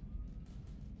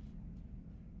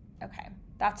 Okay,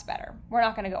 that's better. We're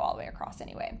not going to go all the way across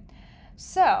anyway.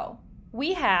 So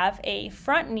we have a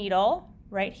front needle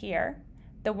right here,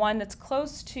 the one that's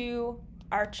close to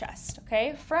our chest,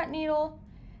 okay? Front needle,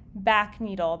 back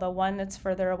needle, the one that's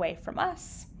further away from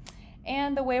us.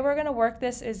 And the way we're going to work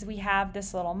this is we have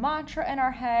this little mantra in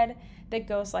our head that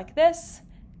goes like this: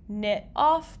 knit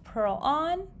off, purl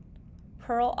on,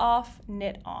 purl off,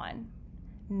 knit on.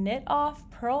 Knit off,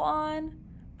 purl on,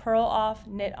 purl off,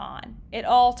 knit on. It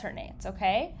alternates,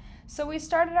 okay? So we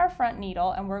started our front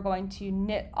needle and we're going to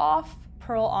knit off,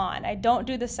 purl on. I don't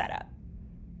do the setup.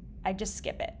 I just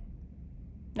skip it.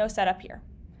 No setup here.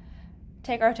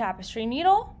 Take our tapestry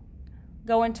needle,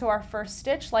 go into our first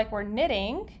stitch like we're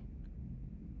knitting,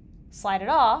 slide it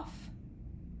off,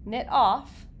 knit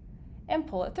off, and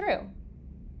pull it through.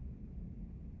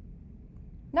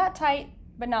 Not tight,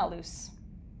 but not loose.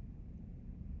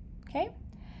 Okay,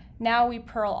 now we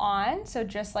purl on, so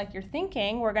just like you're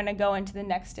thinking, we're gonna go into the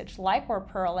next stitch like we're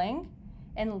purling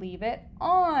and leave it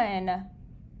on.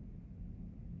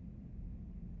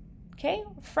 Okay,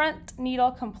 front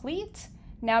needle complete.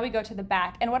 Now we go to the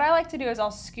back, and what I like to do is I'll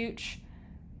scooch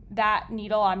that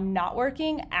needle I'm not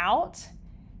working out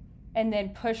and then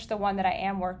push the one that I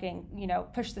am working,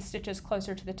 push the stitches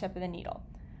closer to the tip of the needle.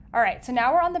 All right, so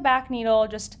now we're on the back needle.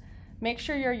 Just make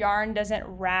sure your yarn doesn't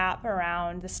wrap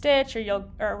around the stitch or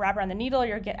wrap around the needle, or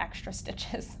you'll get extra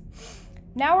stitches.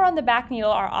 Now we're on the back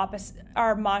needle.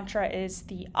 Our mantra is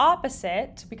the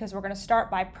opposite because we're gonna start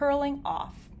by purling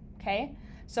off, okay?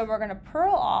 So we're gonna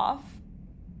purl off,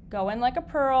 go in like a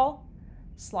purl,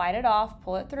 slide it off,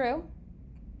 pull it through,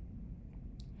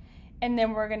 and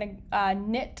then we're gonna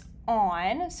knit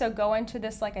on. So go into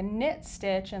this like a knit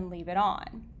stitch and leave it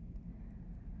on.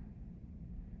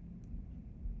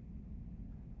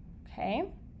 Okay,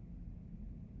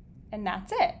 and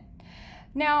that's it.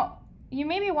 Now, you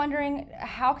may be wondering,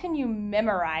 how can you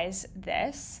memorize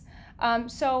this?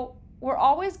 So we're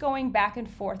always going back and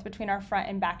forth between our front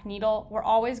and back needle. We're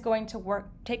always going to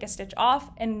take a stitch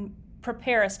off and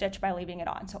prepare a stitch by leaving it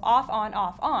on. So off,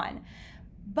 on.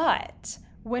 But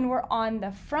when we're on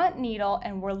the front needle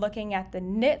and we're looking at the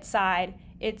knit side,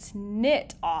 it's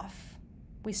knit off.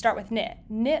 We start with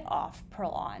knit off,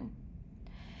 purl on.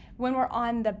 When we're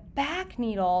on the back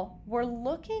needle, we're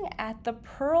looking at the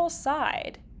purl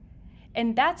side.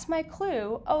 And that's my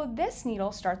clue. Oh, this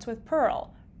needle starts with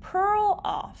purl. Purl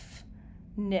off,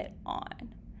 knit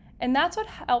on. And that's what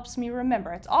helps me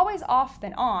remember. It's always off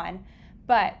then on,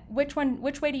 but which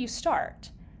way do you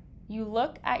start? You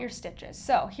look at your stitches.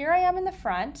 So here I am in the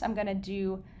front. I'm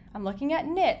looking at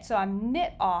knit, so I'm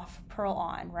knit off, purl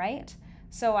on, right?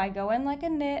 So I go in like a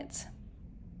knit,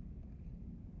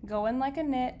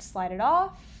 slide it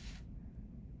off,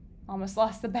 almost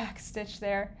lost the back stitch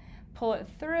there, pull it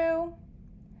through,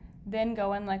 then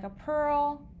go in like a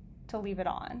purl to leave it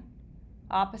on.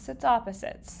 Opposites,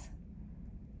 opposites.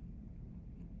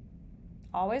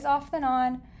 Always off then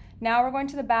on. Now we're going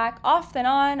to the back, off then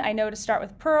on. I know to start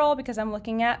with purl because I'm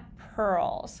looking at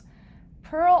purls.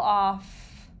 Purl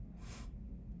off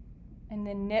and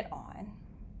then knit on.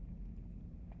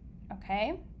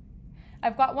 Okay?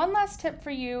 I've got one last tip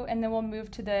for you, and then we'll move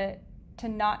to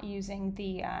not using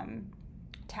the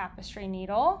tapestry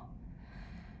needle.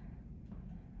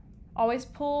 Always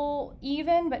pull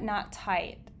even but not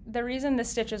tight. The reason the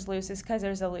stitch is loose is because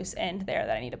there's a loose end there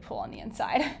that I need to pull on the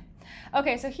inside.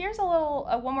 Okay, so here's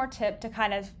one more tip to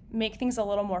kind of make things a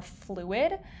little more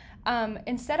fluid.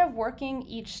 Instead of working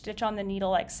each stitch on the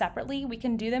needle like separately, we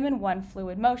can do them in one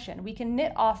fluid motion. We can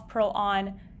knit off, purl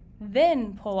on,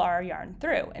 then pull our yarn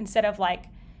through, instead of like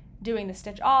doing the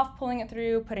stitch off, pulling it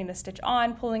through, putting the stitch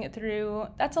on, pulling it through.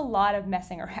 That's a lot of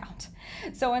messing around.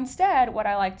 So instead, what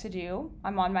I like to do,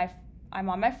 I'm on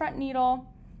my front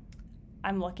needle,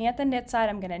 I'm looking at the knit side,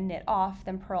 I'm gonna knit off,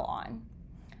 then purl on.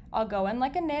 I'll go in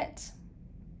like a knit,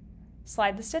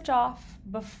 slide the stitch off.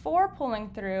 Before pulling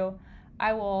through,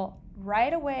 I will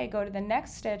right away go to the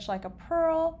next stitch like a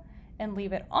purl and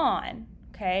leave it on,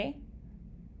 okay?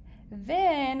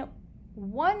 Then,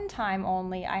 one time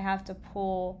only, I have to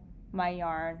pull my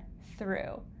yarn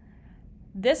through.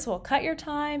 This will cut your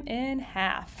time in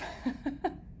half.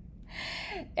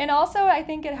 And also, I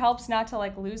think it helps not to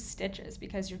like lose stitches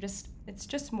because it's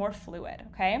just more fluid,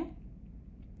 okay?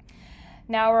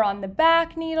 Now we're on the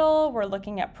back needle, we're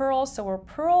looking at purls, so we're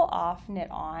purl off, knit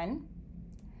on.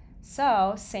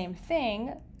 So same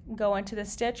thing, go into the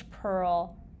stitch,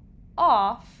 purl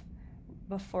off.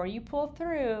 Before you pull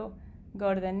through,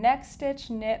 go to the next stitch,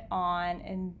 knit on,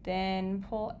 and then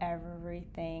pull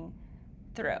everything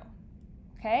through,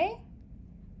 okay?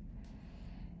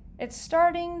 It's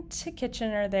starting to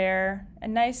Kitchener there, a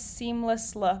nice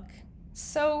seamless look.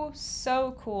 So,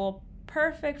 so cool,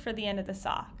 perfect for the end of the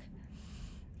sock.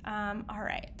 All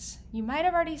right, you might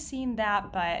have already seen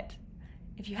that, but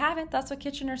if you haven't, that's what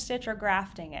Kitchener stitch or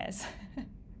grafting is.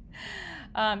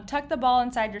 Tuck the ball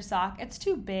inside your sock. It's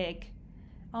too big.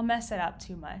 I'll mess it up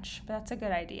too much, but that's a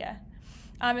good idea.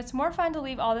 It's more fun to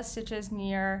leave all the stitches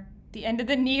near the end of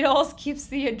the needles, keeps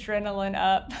the adrenaline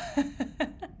up.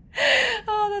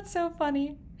 Oh, that's so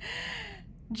funny.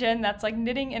 Jen, that's like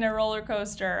knitting in a roller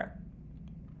coaster.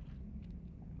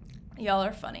 Y'all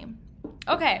are funny.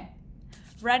 Okay.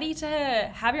 Ready to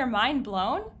have your mind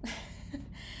blown?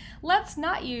 Let's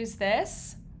not use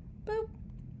this. Boop.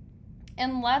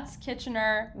 And let's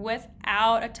Kitchener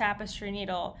without a tapestry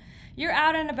needle. You're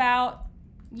out and about,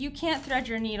 you can't thread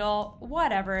your needle,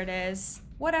 whatever it is,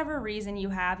 whatever reason you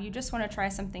have, you just want to try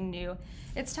something new.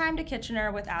 It's time to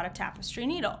Kitchener without a tapestry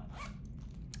needle.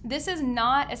 This is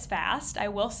not as fast, I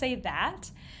will say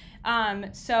that.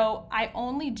 So I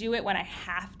only do it when I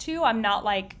have to. I'm not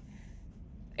like,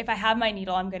 if I have my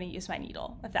needle, I'm going to use my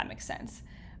needle, if that makes sense.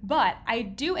 But I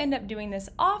do end up doing this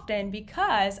often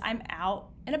because I'm out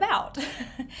and about.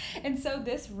 And so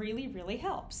this really, really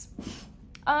helps.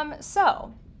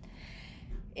 So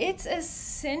it's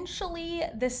essentially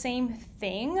the same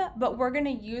thing, but we're going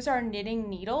to use our knitting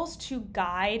needles to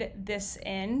guide this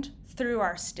end through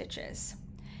our stitches.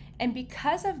 And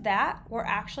because of that, we're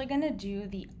actually going to do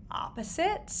the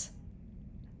opposite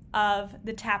of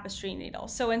the tapestry needle.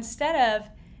 So instead of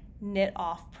knit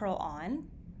off, purl on,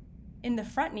 in the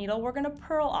front needle, we're going to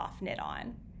purl off, knit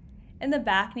on. In the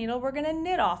back needle, we're going to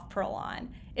knit off, purl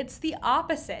on. It's the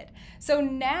opposite. So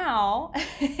now,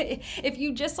 if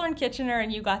you just learned Kitchener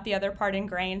and you got the other part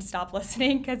ingrained, stop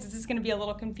listening because this is going to be a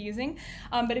little confusing.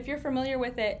 But if you're familiar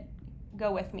with it,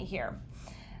 go with me here.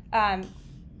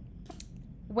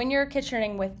 When you're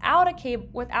Kitchenering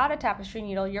without a tapestry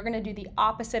needle, you're going to do the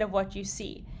opposite of what you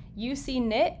see. You see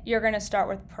knit, you're going to start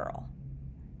with purl.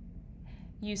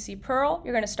 You see purl,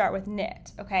 you're going to start with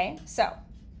knit, okay? So,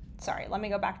 sorry, let me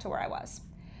go back to where I was.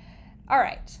 All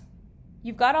right,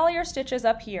 you've got all your stitches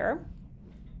up here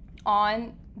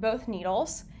on both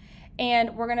needles,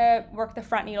 and we're going to work the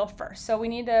front needle first. So we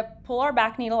need to pull our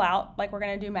back needle out like we're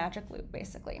going to do magic loop,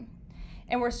 basically.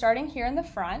 And we're starting here in the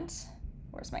front.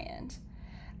 Where's my end?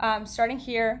 Starting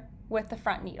here with the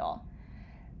front needle.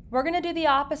 We're going to do the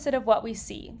opposite of what we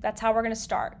see. That's how we're going to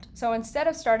start. So instead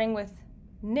of starting with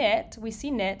knit, we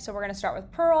see knit, so we're gonna start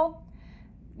with purl,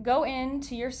 go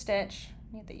into your stitch,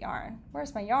 need the yarn,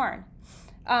 where's my yarn?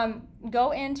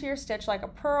 Go into your stitch like a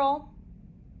purl,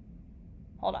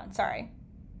 hold on, sorry.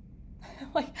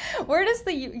 Like, where does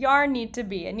the yarn need to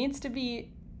be? It needs to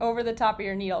be over the top of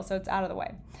your needle so it's out of the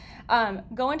way.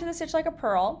 Go into the stitch like a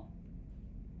purl,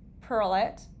 purl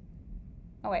it.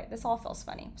 Oh wait, this all feels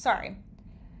funny, sorry.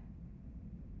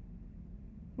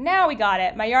 Now we got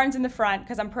it. My yarn's in the front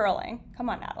because I'm purling. Come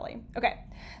on, Natalie. Okay,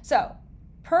 so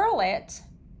purl it.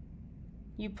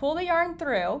 You pull the yarn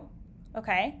through,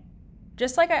 okay?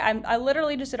 Just like I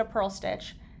literally just did a purl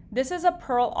stitch. This is a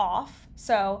purl off,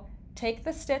 so take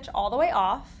the stitch all the way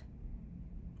off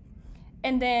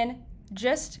and then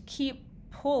just keep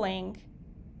pulling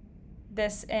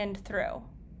this end through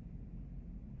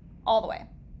all the way.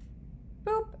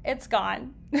 Boop, it's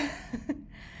gone.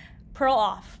 Purl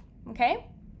off, okay?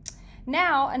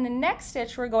 Now, in the next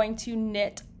stitch, we're going to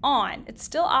knit on. It's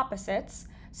still opposites,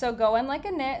 so go in like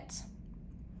a knit,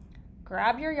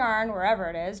 grab your yarn wherever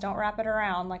it is, don't wrap it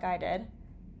around like I did,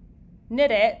 knit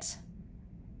it,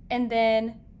 and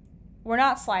then we're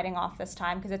not sliding off this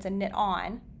time because it's a knit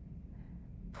on.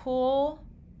 Pull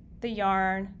the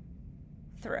yarn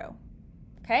through,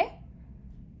 okay?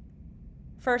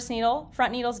 First needle,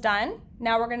 front needle's done.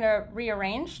 Now we're gonna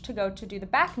rearrange to go to do the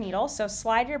back needle. So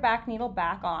slide your back needle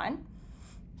back on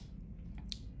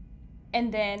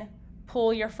and then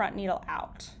pull your front needle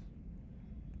out,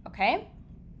 okay?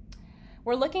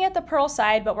 We're looking at the purl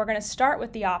side, but we're gonna start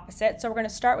with the opposite. So we're gonna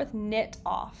start with knit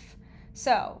off.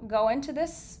 So go into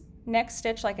this next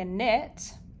stitch like a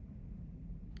knit,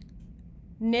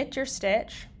 knit your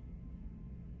stitch.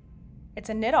 It's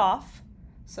a knit off,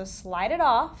 so slide it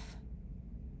off,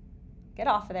 get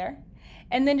off of there,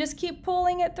 and then just keep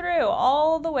pulling it through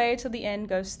all the way till the end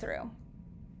goes through,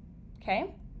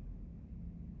 okay?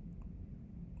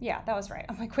 Yeah, that was right.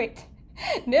 I'm like, wait,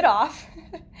 knit off,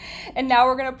 and now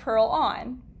we're gonna purl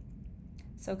on.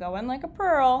 So go in like a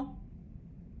purl,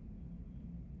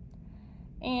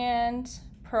 and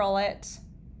purl it.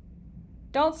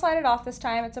 Don't slide it off this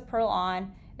time, it's a purl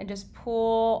on, and just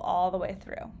pull all the way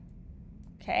through,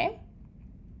 okay?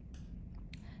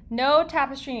 No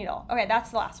tapestry needle. Okay,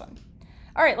 that's the last one.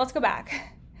 All right, let's go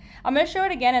back. I'm gonna show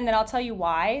it again and then I'll tell you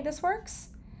why this works,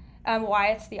 why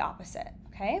it's the opposite,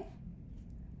 okay?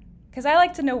 Because I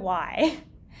like to know why.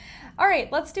 All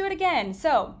right, let's do it again.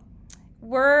 So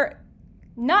we're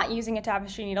not using a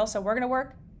tapestry needle, so we're gonna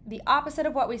work the opposite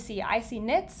of what we see. I see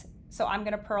knits, so I'm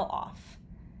gonna purl off.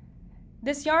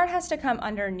 This yarn has to come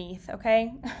underneath,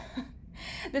 okay?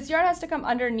 This yarn has to come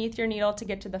underneath your needle to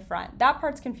get to the front. That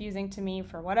part's confusing to me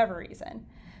for whatever reason.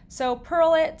 So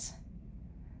purl it,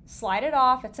 slide it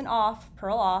off, it's an off,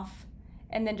 purl off,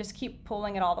 and then just keep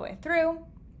pulling it all the way through.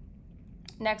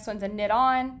 Next one's a knit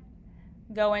on,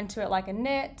 go into it like a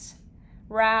knit,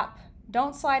 wrap,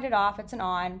 don't slide it off, it's an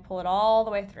on, pull it all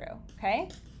the way through, okay?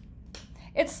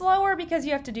 It's slower because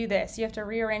you have to do this. You have to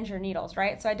rearrange your needles,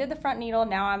 right? So I did the front needle,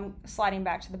 now I'm sliding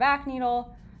back to the back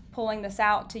needle, pulling this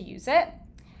out to use it.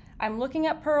 I'm looking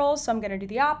at purls, so I'm gonna do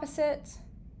the opposite.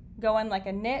 Go in like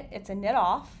a knit, it's a knit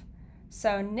off.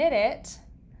 So knit it,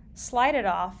 slide it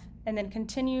off, and then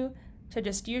continue to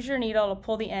just use your needle to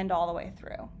pull the end all the way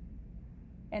through.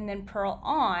 And then purl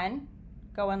on,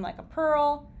 go in like a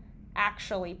purl,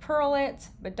 actually purl it,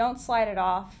 but don't slide it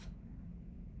off.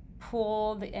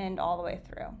 Pull the end all the way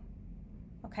through,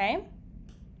 okay?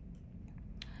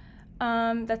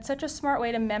 That's such a smart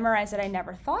way to memorize it. I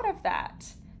never thought of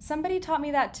that. Somebody taught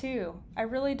me that too. I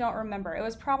really don't remember. It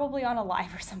was probably on a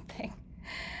live or something.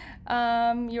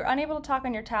 You're unable to talk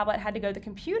on your tablet, had to go to the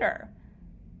computer.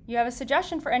 You have a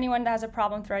suggestion for anyone that has a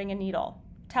problem threading a needle.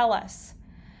 Tell us.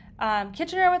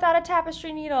 Kitchener without a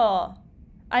tapestry needle.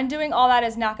 Undoing all that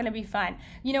is not gonna be fun.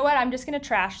 You know what, I'm just gonna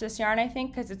trash this yarn, I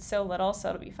think, because it's so little, so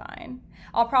it'll be fine.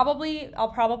 I'll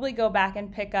probably go back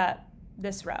and pick up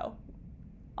this row.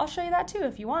 I'll show you that too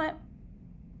if you want.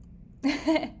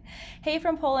 Hey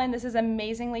from Poland, this is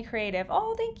amazingly creative.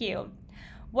 Oh, thank you.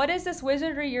 What is this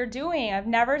wizardry you're doing? I've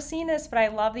never seen this, but I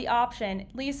love the option.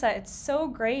 Lisa, it's so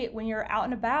great when you're out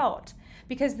and about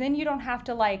because then you don't have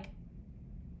to like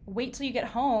wait till you get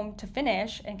home to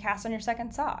finish and cast on your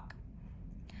second sock.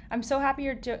 I'm so happy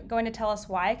you're going to tell us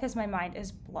why because my mind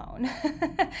is blown.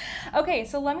 Okay,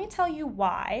 so let me tell you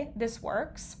why this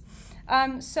works.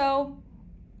 So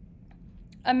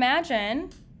imagine,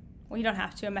 well, you don't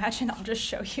have to imagine, I'll just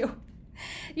show you.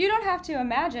 You don't have to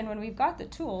imagine when we've got the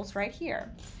tools right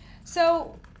here.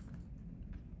 So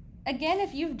again,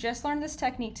 if you've just learned this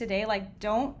technique today, like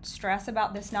don't stress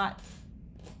about this not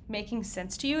making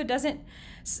sense to you. It doesn't,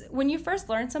 when you first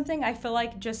learn something, I feel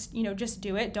like just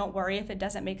do it. Don't worry if it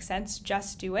doesn't make sense,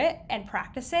 just do it and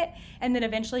practice it. And then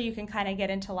eventually you can kind of get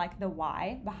into like the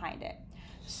why behind it.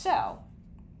 So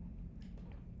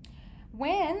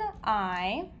when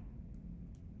I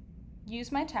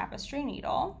use my tapestry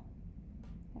needle,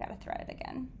 I gotta thread it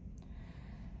again.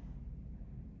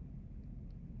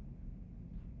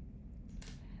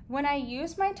 When I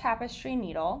use my tapestry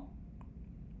needle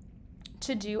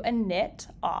to do a knit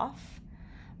off,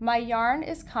 my yarn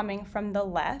is coming from the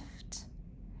left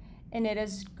and it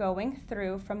is going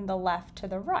through from the left to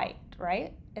the right,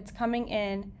 right? It's coming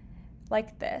in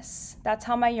like this. That's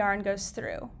how my yarn goes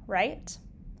through, right?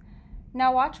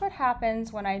 Now watch what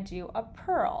happens when I do a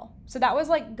purl. So that was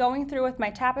like going through with my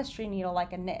tapestry needle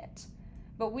like a knit.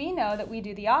 But we know that we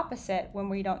do the opposite when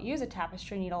we don't use a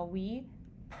tapestry needle, we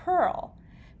purl.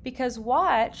 Because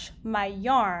watch my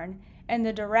yarn and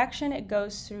the direction it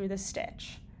goes through the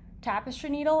stitch. Tapestry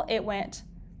needle, it went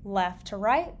left to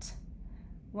right.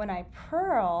 When I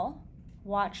purl,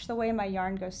 watch the way my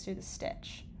yarn goes through the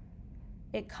stitch.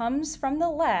 It comes from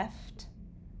the left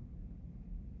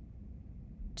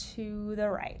to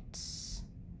the right.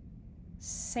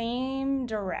 Same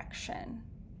direction.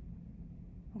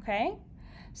 Okay?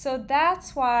 So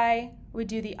that's why we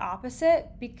do the opposite,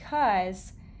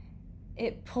 because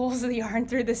it pulls the yarn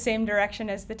through the same direction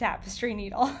as the tapestry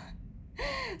needle.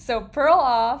 So purl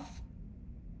off,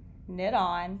 knit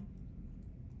on.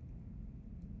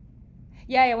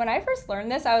 Yeah, when I first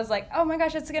learned this, I was like, oh my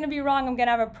gosh, it's gonna be wrong. I'm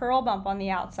gonna have a purl bump on the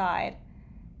outside.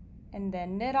 And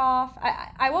then knit off.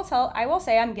 I will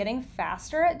say I'm getting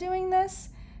faster at doing this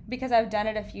because I've done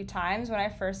it a few times. When I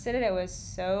first did it, it was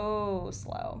so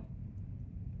slow.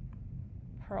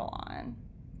 Purl on.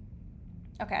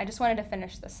 Okay, I just wanted to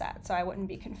finish the set so I wouldn't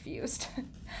be confused.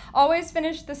 Always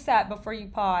finish the set before you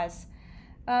pause.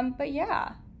 But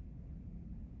yeah.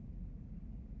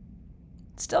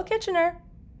 Still Kitchener.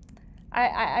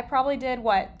 I probably did,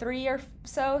 what, 3 or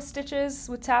so stitches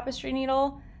with tapestry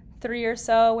needle, 3 or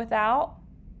so without.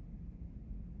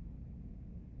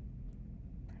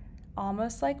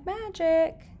 Almost like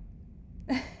magic.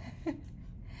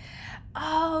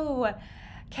 Oh,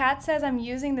 Kat says I'm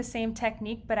using the same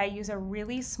technique, but I use a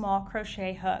really small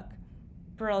crochet hook.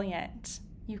 Brilliant.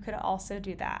 You could also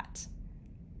do that.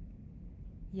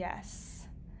 Yes.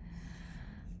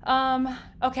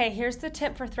 Okay, here's the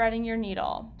tip for threading your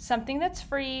needle. Something that's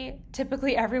free.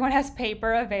 Typically everyone has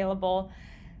paper available.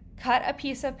 Cut a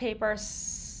piece of paper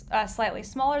slightly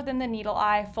smaller than the needle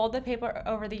eye, fold the paper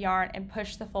over the yarn, and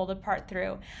push the folded part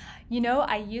through. You know,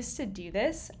 I used to do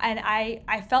this, and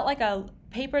I felt like a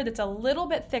paper that's a little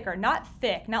bit thicker, not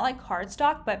thick, not like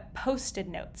cardstock, but Post-it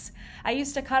notes. I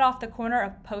used to cut off the corner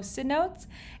of Post-it notes,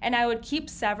 and I would keep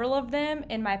several of them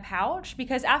in my pouch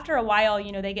because after a while,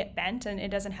 you know, they get bent and it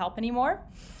doesn't help anymore.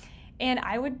 And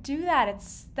I would do that.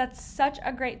 That's such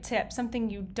a great tip, something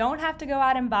you don't have to go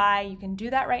out and buy. You can do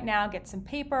that right now. Get some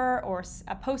paper or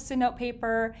a Post-it note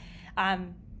paper.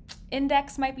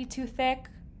 Index might be too thick.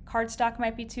 Cardstock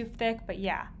might be too thick, but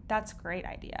yeah, that's a great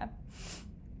idea.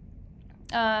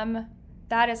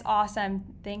 That is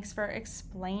awesome. Thanks for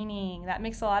explaining. That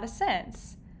makes a lot of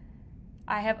sense.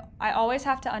 I always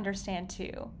have to understand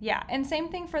too. Yeah, and same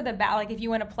thing for the back. Like if you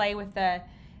want to play with the,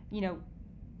 you know,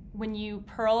 when you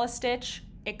purl a stitch,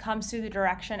 it comes through the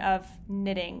direction of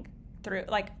knitting through,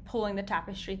 like pulling the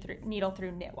tapestry needle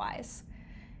through knitwise.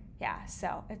 Yeah,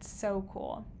 so it's so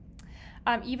cool.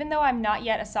 Even though I'm not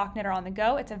yet a sock knitter on the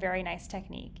go, it's a very nice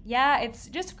technique. Yeah, it's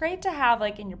just great to have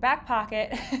like in your back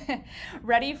pocket,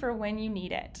 ready for when you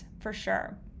need it, for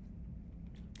sure.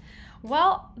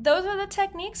 Well, those are the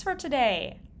techniques for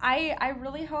today. I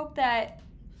really hope that,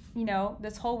 you know,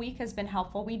 this whole week has been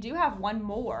helpful. We do have one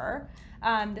more.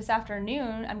 This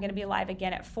afternoon, I'm gonna be live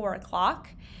again at 4 o'clock,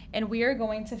 and we are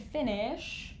going to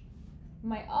finish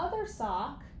my other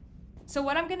sock. So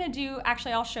what I'm gonna do,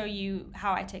 actually I'll show you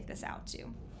how I take this out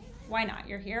too. Why not?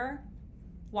 You're here?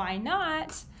 Why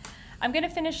not? I'm gonna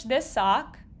finish this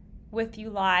sock with you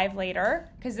live later,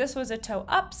 because this was a toe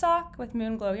up sock with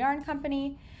Moon Glow Yarn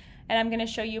Company, and I'm gonna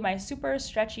show you my super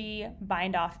stretchy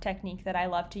bind off technique that I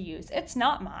love to use. It's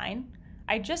not mine.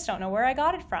 I just don't know where I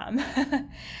got it from.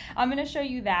 I'm gonna show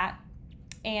you that,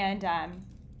 and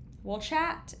we'll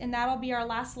chat, and that'll be our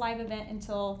last live event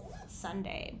until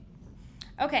Sunday.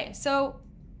 Okay, so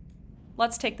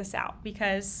let's take this out,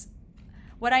 because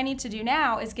what I need to do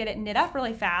now is get it knit up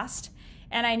really fast,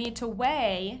 and I need to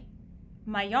weigh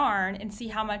my yarn and see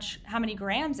how many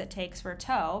grams it takes for a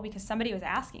toe, because somebody was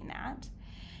asking that.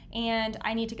 And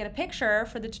I need to get a picture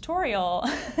for the tutorial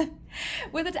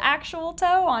with its actual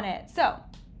toe on it. So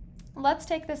let's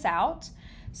take this out.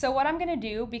 So what I'm gonna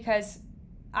do, because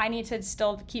I need to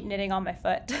still keep knitting on my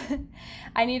foot,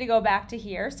 I need to go back to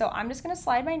here. So I'm just gonna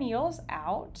slide my needles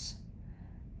out.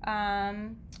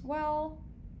 Well,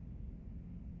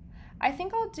 I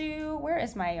think I'll do, where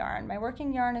is my yarn? My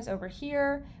working yarn is over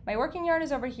here. My working yarn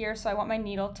is over here, so I want my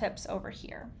needle tips over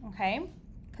here, okay?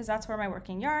 Because that's where my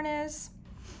working yarn is.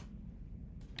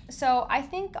 So I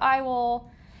think I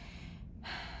will,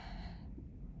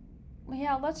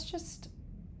 yeah, let's just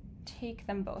take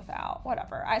them both out,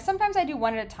 whatever. Sometimes I do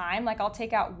one at a time, like I'll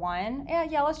take out one.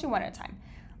 Yeah, let's do one at a time.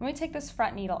 Let me take this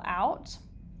front needle out,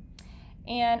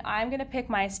 and I'm gonna pick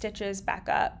my stitches back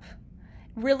up.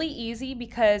 Really easy,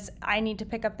 because I need to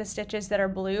pick up the stitches that are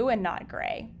blue and not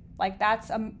gray. Like that's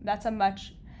a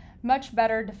much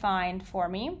better defined for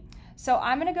me. So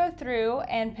I'm gonna go through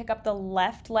and pick up the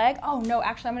left leg. Oh no,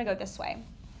 actually I'm gonna go this way.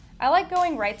 I like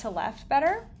going right to left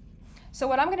better. So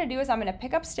what I'm gonna do is I'm gonna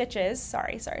pick up stitches,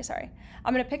 sorry.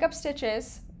 I'm gonna pick up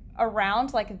stitches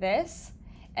around like this,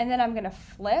 and then I'm gonna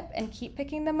flip and keep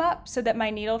picking them up so that my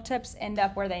needle tips end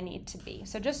up where they need to be.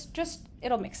 So just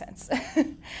it'll make sense.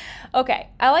 Okay,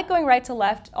 I like going right to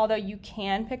left, although you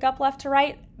can pick up left to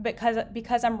right,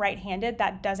 because I'm right-handed,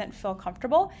 that doesn't feel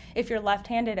comfortable. If you're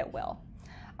left-handed, it will.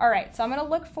 All right, so I'm gonna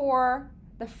look for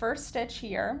the first stitch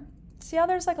here. See how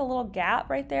there's like a little gap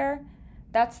right there?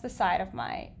 That's the side of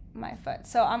my foot.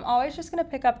 So I'm always just gonna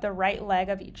pick up the right leg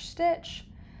of each stitch.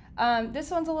 This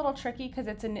one's a little tricky because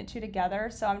it's a knit two together,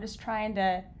 so I'm just trying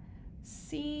to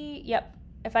see, yep,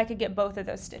 if I could get both of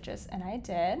those stitches, and I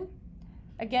did.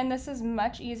 Again, this is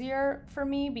much easier for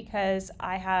me because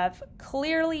I have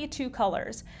clearly two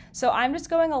colors. So I'm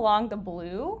just going along the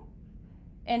blue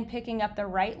and picking up the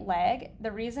right leg.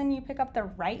 The reason you pick up the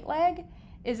right leg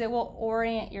is it will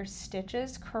orient your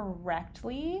stitches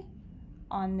correctly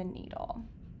on the needle.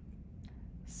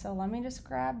 So let me just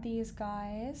grab these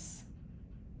guys.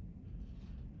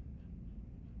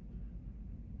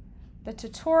 The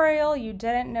tutorial you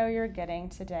didn't know you're getting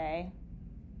today.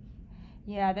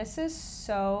 Yeah, this is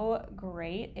so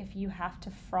great if you have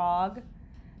to frog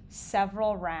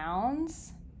several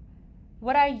rounds.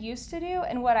 What I used to do,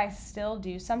 and what I still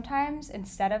do sometimes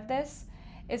instead of this,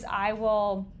 is I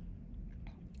will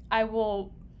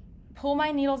pull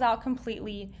my needles out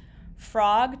completely,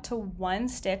 frog to one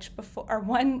stitch before, or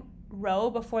one row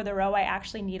before the row I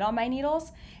actually need on my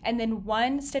needles, and then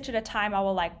one stitch at a time I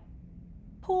will like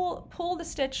pull the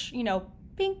stitch, you know,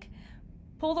 pink,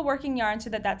 pull the working yarn so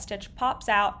that that stitch pops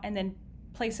out, and then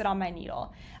place it on my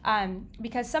needle.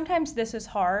 Because sometimes this is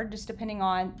hard just depending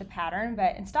on the pattern,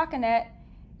 but in stockinette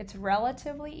it's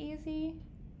relatively easy.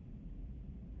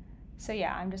 So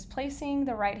yeah, I'm just placing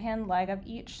the right hand leg of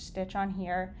each stitch on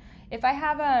here. If I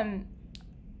have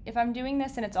if I'm doing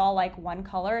this and it's all like one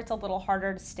color, it's a little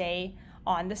harder to stay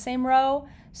on the same row.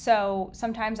 So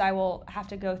sometimes I will have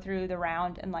to go through the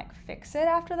round and like fix it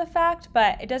after the fact,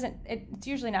 but it's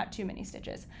usually not too many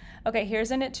stitches. Okay,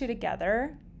 here's a knit two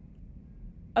together.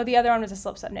 Oh, the other one was a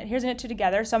slip slip knit. Here's a knit two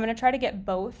together. So I'm gonna try to get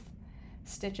both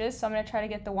stitches. So I'm gonna try to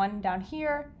get the one down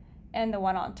here and the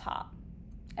one on top.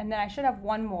 And then I should have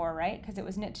one more, right? Because it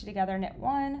was knit two together, knit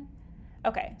one.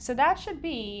 Okay, so that should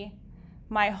be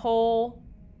my whole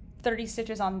 30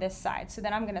 stitches on this side. So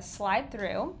then I'm gonna slide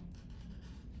through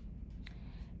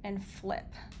and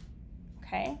flip,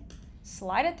 okay?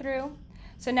 Slide it through.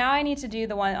 So now I need to do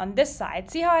the one on this side.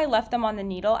 See how I left them on the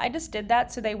needle? I just did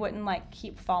that so they wouldn't like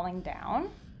keep falling down.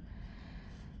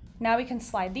 Now we can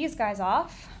slide these guys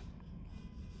off.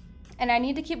 And I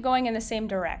need to keep going in the same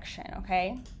direction,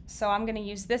 okay? So I'm gonna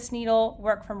use this needle,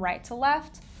 work from right to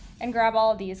left, and grab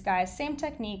all of these guys. Same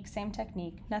technique,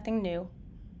 nothing new.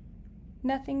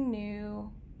 Nothing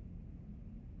new.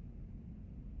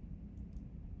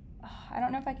 Oh, I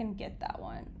don't know if I can get that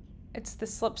one. It's the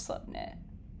slip slip knit.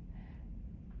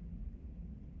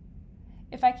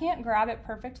 If I can't grab it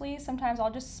perfectly, sometimes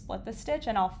I'll just split the stitch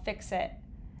and I'll fix it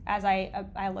as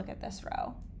I look at this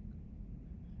row.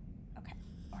 Okay,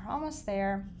 we're almost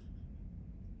there.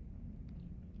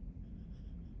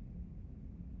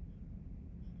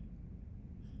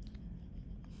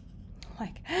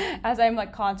 Like, as I'm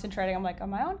like concentrating, I'm like,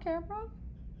 am I on camera?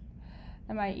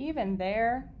 Am I even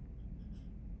there?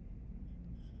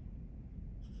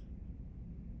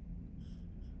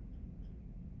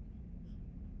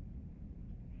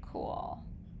 Cool.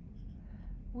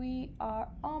 We are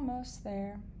almost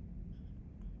there.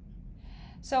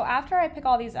 So after I pick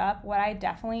all these up, what I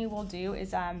definitely will do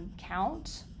is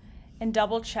count and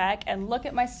double check and look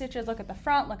at my stitches, look at the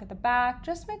front, look at the back,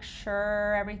 just make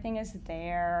sure everything is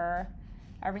there,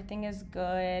 everything is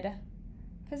good.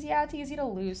 Because yeah, it's easy to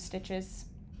lose stitches.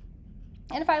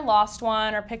 And if I lost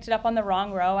one or picked it up on the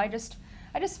wrong row, I just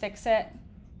fix it.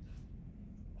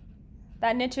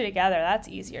 That knit two together, that's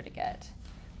easier to get.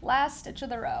 Last stitch of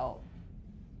the row.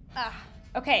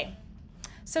 Okay.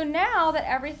 So now that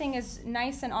everything is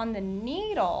nice and on the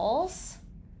needles,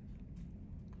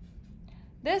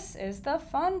 this is the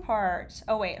fun part.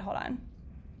 Oh wait, hold on.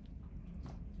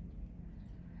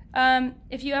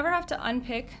 If you ever have to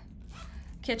unpick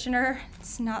Kitchener,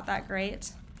 it's not that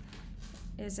great,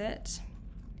 is it?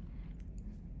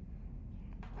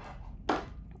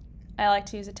 I like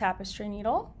to use a tapestry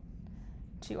needle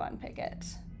to unpick it.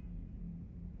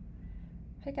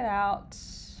 Pick it out.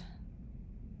 Is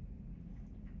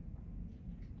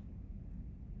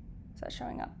that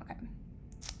showing up? Okay.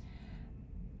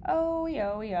 Oh,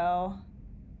 yo.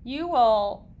 You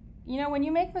will, you know, when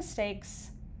you make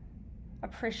mistakes,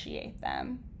 appreciate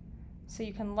them so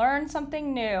you can learn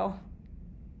something new.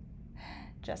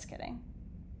 Just kidding.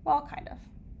 Well, kind of.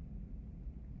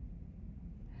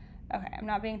 Okay, I'm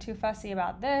not being too fussy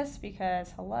about this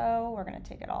because, hello, we're going to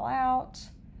take it all out.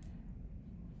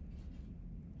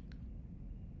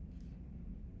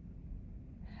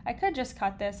 I could just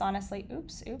cut this, honestly.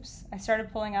 Oops. I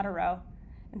started pulling out a row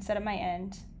instead of my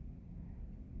end.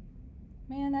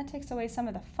 Man, that takes away some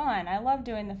of the fun. I love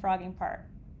doing the frogging part.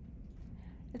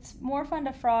 It's more fun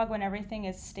to frog when everything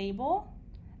is stable.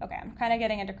 Okay, I'm kind of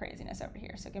getting into craziness over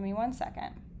here, so give me 1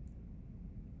 second.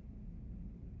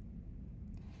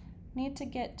 Need to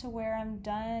get to where I'm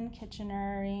done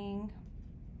Kitchenering.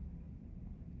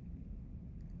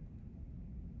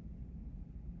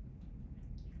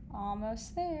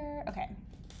 Almost there. Okay.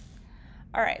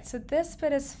 All right, so this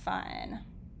bit is fun.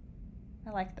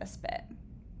 I like this bit.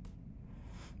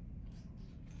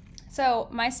 So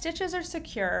my stitches are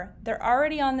secure. They're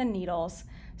already on the needles.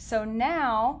 So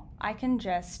now I can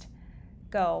just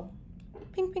go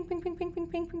pink, pink, pink, pink, pink,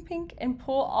 pink, pink, pink, pink, and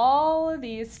pull all of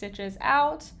these stitches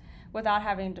out without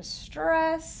having to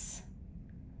stress.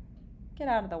 Get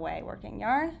out of the way, working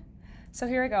yarn. So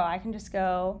here we go. I can just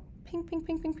go pink, pink,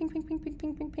 pink, pink, pink, pink, pink, pink,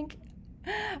 pink, pink, pink.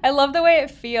 I love the way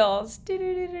it feels. Do,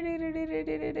 do, do, do, do, do,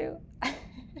 do, do, do.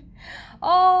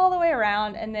 All the way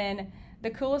around, and then the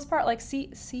coolest part, like,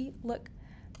 see, look,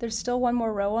 there's still one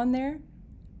more row on there.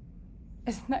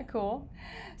 Isn't that cool?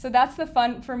 So that's the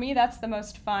fun, for me, that's the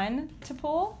most fun to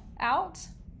pull out.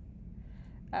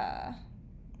 Oh,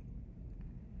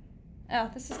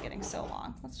 this is getting so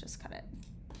long. Let's just cut it.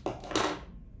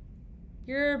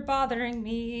 You're bothering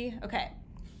me. Okay.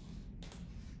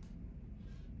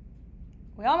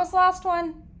 We almost lost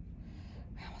one.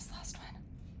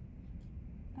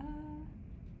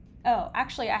 Oh,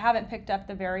 actually, I haven't picked up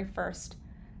the very first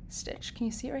stitch. Can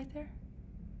you see it right there?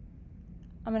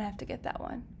 I'm gonna have to get that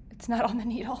one. It's not on the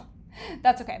needle.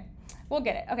 That's okay. We'll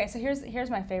get it. Okay, so here's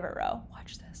my favorite row.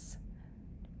 Watch this.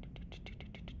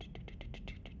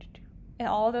 And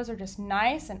all of those are just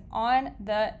nice and on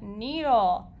the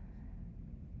needle.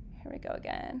 Here we go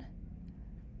again.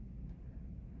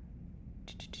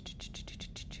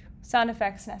 Sound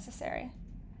effects necessary.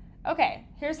 Okay,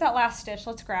 here's that last stitch.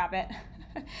 Let's grab it.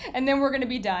 And then we're gonna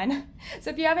be done. So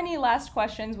if you have any last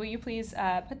questions, will you please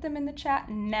put them in the chat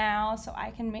now so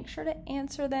I can make sure to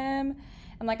answer them.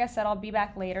 And like I said, I'll be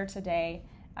back later today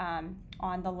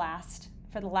for the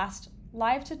last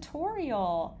live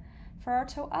tutorial for our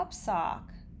toe up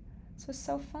sock. This was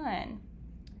so fun.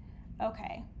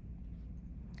 Okay.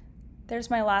 There's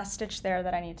my last stitch there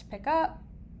that I need to pick up.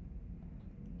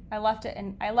 I left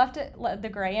the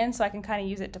gray in so I can kind of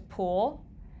use it to pull,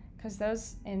 because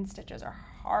those end stitches are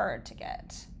hard to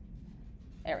get.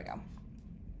 There we go.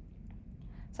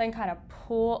 So I can kind of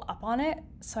pull up on it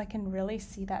so I can really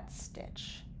see that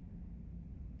stitch.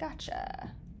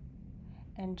 Gotcha.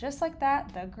 And just like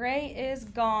that, the gray is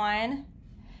gone.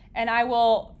 And I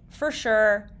will for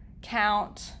sure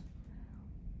count,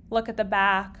 look at the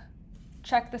back,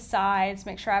 check the sides,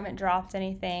 make sure I haven't dropped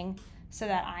anything so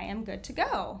that I am good to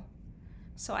go.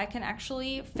 So I can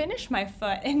actually finish my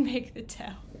foot and make the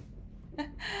toe.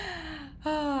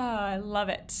 Oh, I love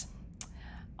it.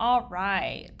 All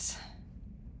right.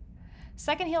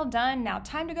 Second heel done. Now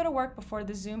time to go to work before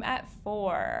the Zoom at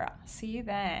 4. See you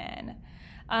then.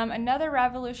 Another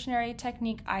revolutionary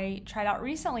technique I tried out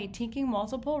recently, tinking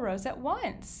multiple rows at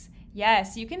once.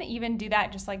 Yes, you can even do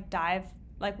that, just like dive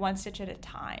like one stitch at a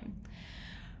time.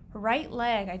 Right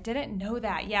leg, I didn't know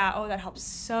that. Yeah, oh, that helps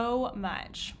so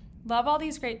much. Love all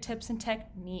these great tips and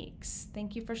techniques.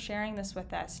 Thank you for sharing this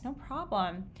with us. No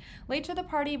problem. Late to the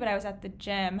party, but I was at the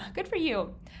gym. Good for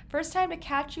you. First time to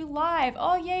catch you live.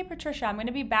 Oh, yay, Patricia. I'm going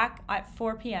to be back at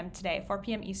 4 p.m. today, 4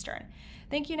 p.m. Eastern.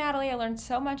 Thank you, Natalie. I learned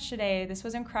so much today. This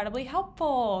was incredibly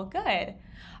helpful. Good.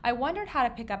 I wondered how to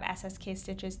pick up SSK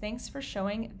stitches. Thanks for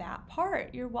showing that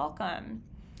part. You're welcome.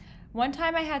 One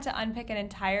time I had to unpick an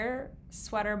entire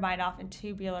sweater bind off and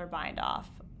tubular bind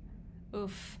off.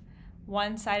 Oof.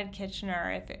 One-sided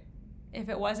Kitchener. If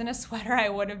it wasn't a sweater, I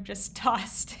would have just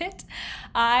tossed it.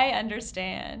 I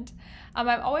understand. I'm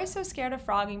always so scared of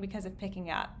frogging because of picking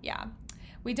up. Yeah.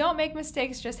 We don't make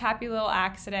mistakes, just happy little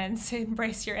accidents.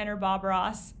 Embrace your inner Bob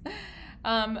Ross.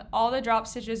 All the drop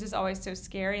stitches is always so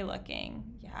scary looking.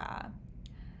 Yeah.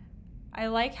 I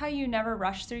like how you never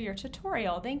rush through your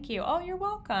tutorial. Thank you. Oh, you're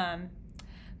welcome.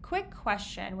 Quick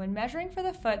question. When measuring for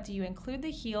the foot, do you include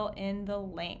the heel in the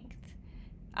length?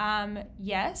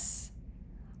 Yes.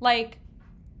 Like,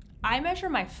 I measure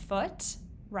my foot,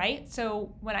 right?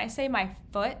 So when I say my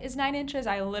foot is 9 inches,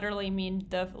 I literally mean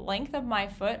the length of my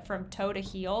foot from toe to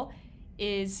heel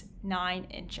is 9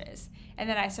 inches. And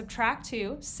then I subtract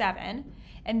 2, 7.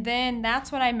 And then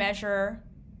that's when I measure.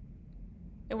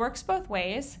 It works both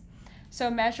ways.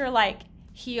 So measure like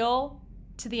heel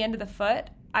to the end of the foot.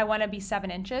 I want to be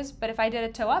 7 inches. But if I did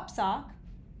a toe up sock,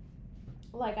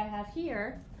 like I have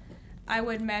here, I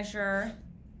would measure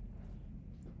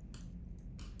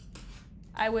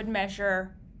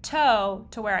toe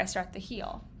to where I start the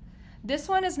heel. This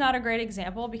one is not a great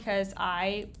example because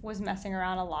I was messing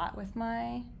around a lot with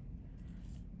my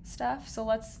stuff. So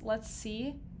let's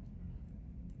see.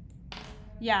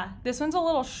 Yeah, this one's a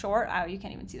little short. Oh, you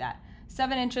can't even see that.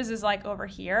 7 inches is like over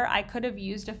here. I could have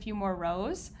used a few more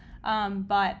rows,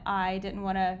 but I didn't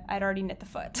want to. I'd already knit the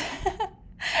foot.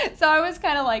 So I was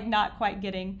kind of like not quite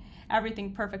getting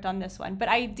everything perfect on this one. But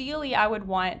ideally I would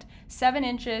want 7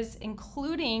 inches,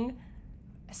 including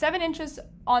 7 inches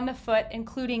on the foot,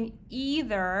 including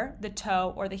either the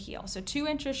toe or the heel. So 2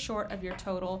 inches short of your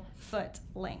total foot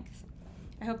length.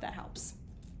 I hope that helps.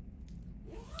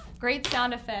 Great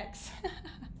sound effects.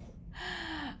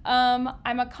 I'm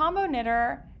a combo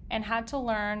knitter and had to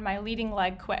learn my leading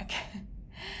leg quick.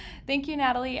 Thank you,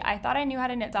 Natalie. I thought I knew how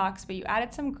to knit socks, but you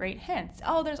added some great hints.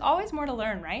 Oh, there's always more to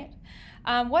learn, right?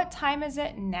 What time is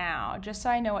it now? Just so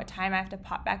I know what time I have to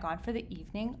pop back on for the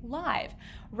evening live.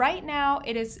 Right now,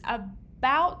 it is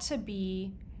about to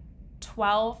be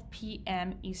 12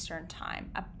 p.m. Eastern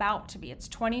time. About to be. It's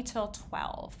 20 till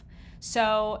 12.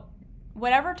 So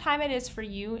whatever time it is for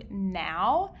you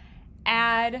now,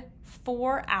 add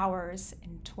 4 hours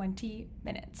and 20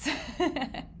 minutes.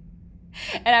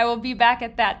 And I will be back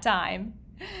at that time.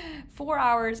 4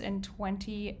 hours and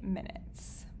 20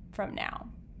 minutes from now.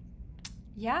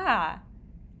 Yeah,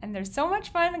 and there's so much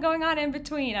fun going on in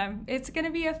between. It's going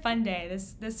to be a fun day.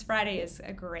 This Friday is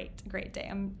a great day.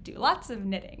 I'm do lots of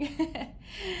knitting.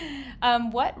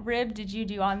 What rib did you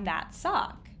do on that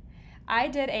sock? I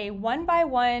did a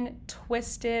 1x1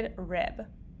 twisted rib.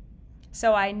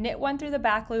 So I knit one through the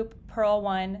back loop, purl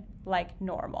one like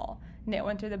normal. Knit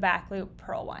one through the back loop,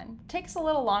 purl one. Takes a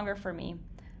little longer for me,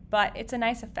 but it's a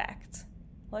nice effect.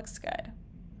 Looks good.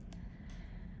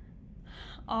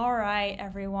 All right,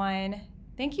 everyone.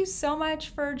 Thank you so much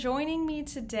for joining me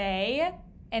today.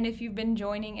 And if you've been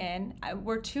joining in,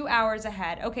 we're 2 hours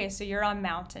ahead. Okay, so you're on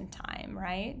mountain time,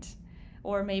 right?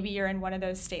 Or maybe you're in one of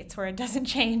those states where it doesn't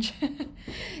change.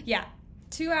 Yeah,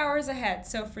 2 hours ahead.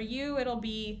 So for you, it'll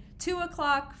be 2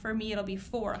 o'clock. For me, it'll be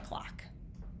 4 o'clock.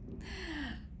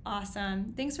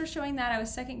 Awesome. Thanks for showing that. I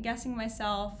was second guessing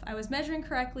myself. I was measuring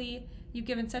correctly. You've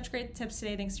given such great tips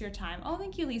today. Thanks for your time. Oh,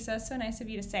 thank you, Lisa. So nice of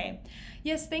you to say.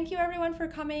 Yes, thank you everyone for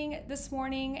coming this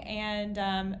morning. And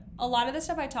a lot of the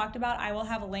stuff I talked about, I will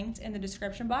have linked in the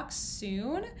description box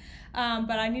soon.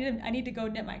 But I need to go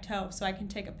knit my toe so I can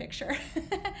take a picture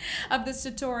of this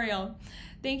tutorial.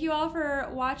 Thank you all for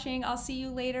watching. I'll see you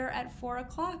later at 4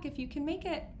 o'clock if you can make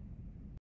it.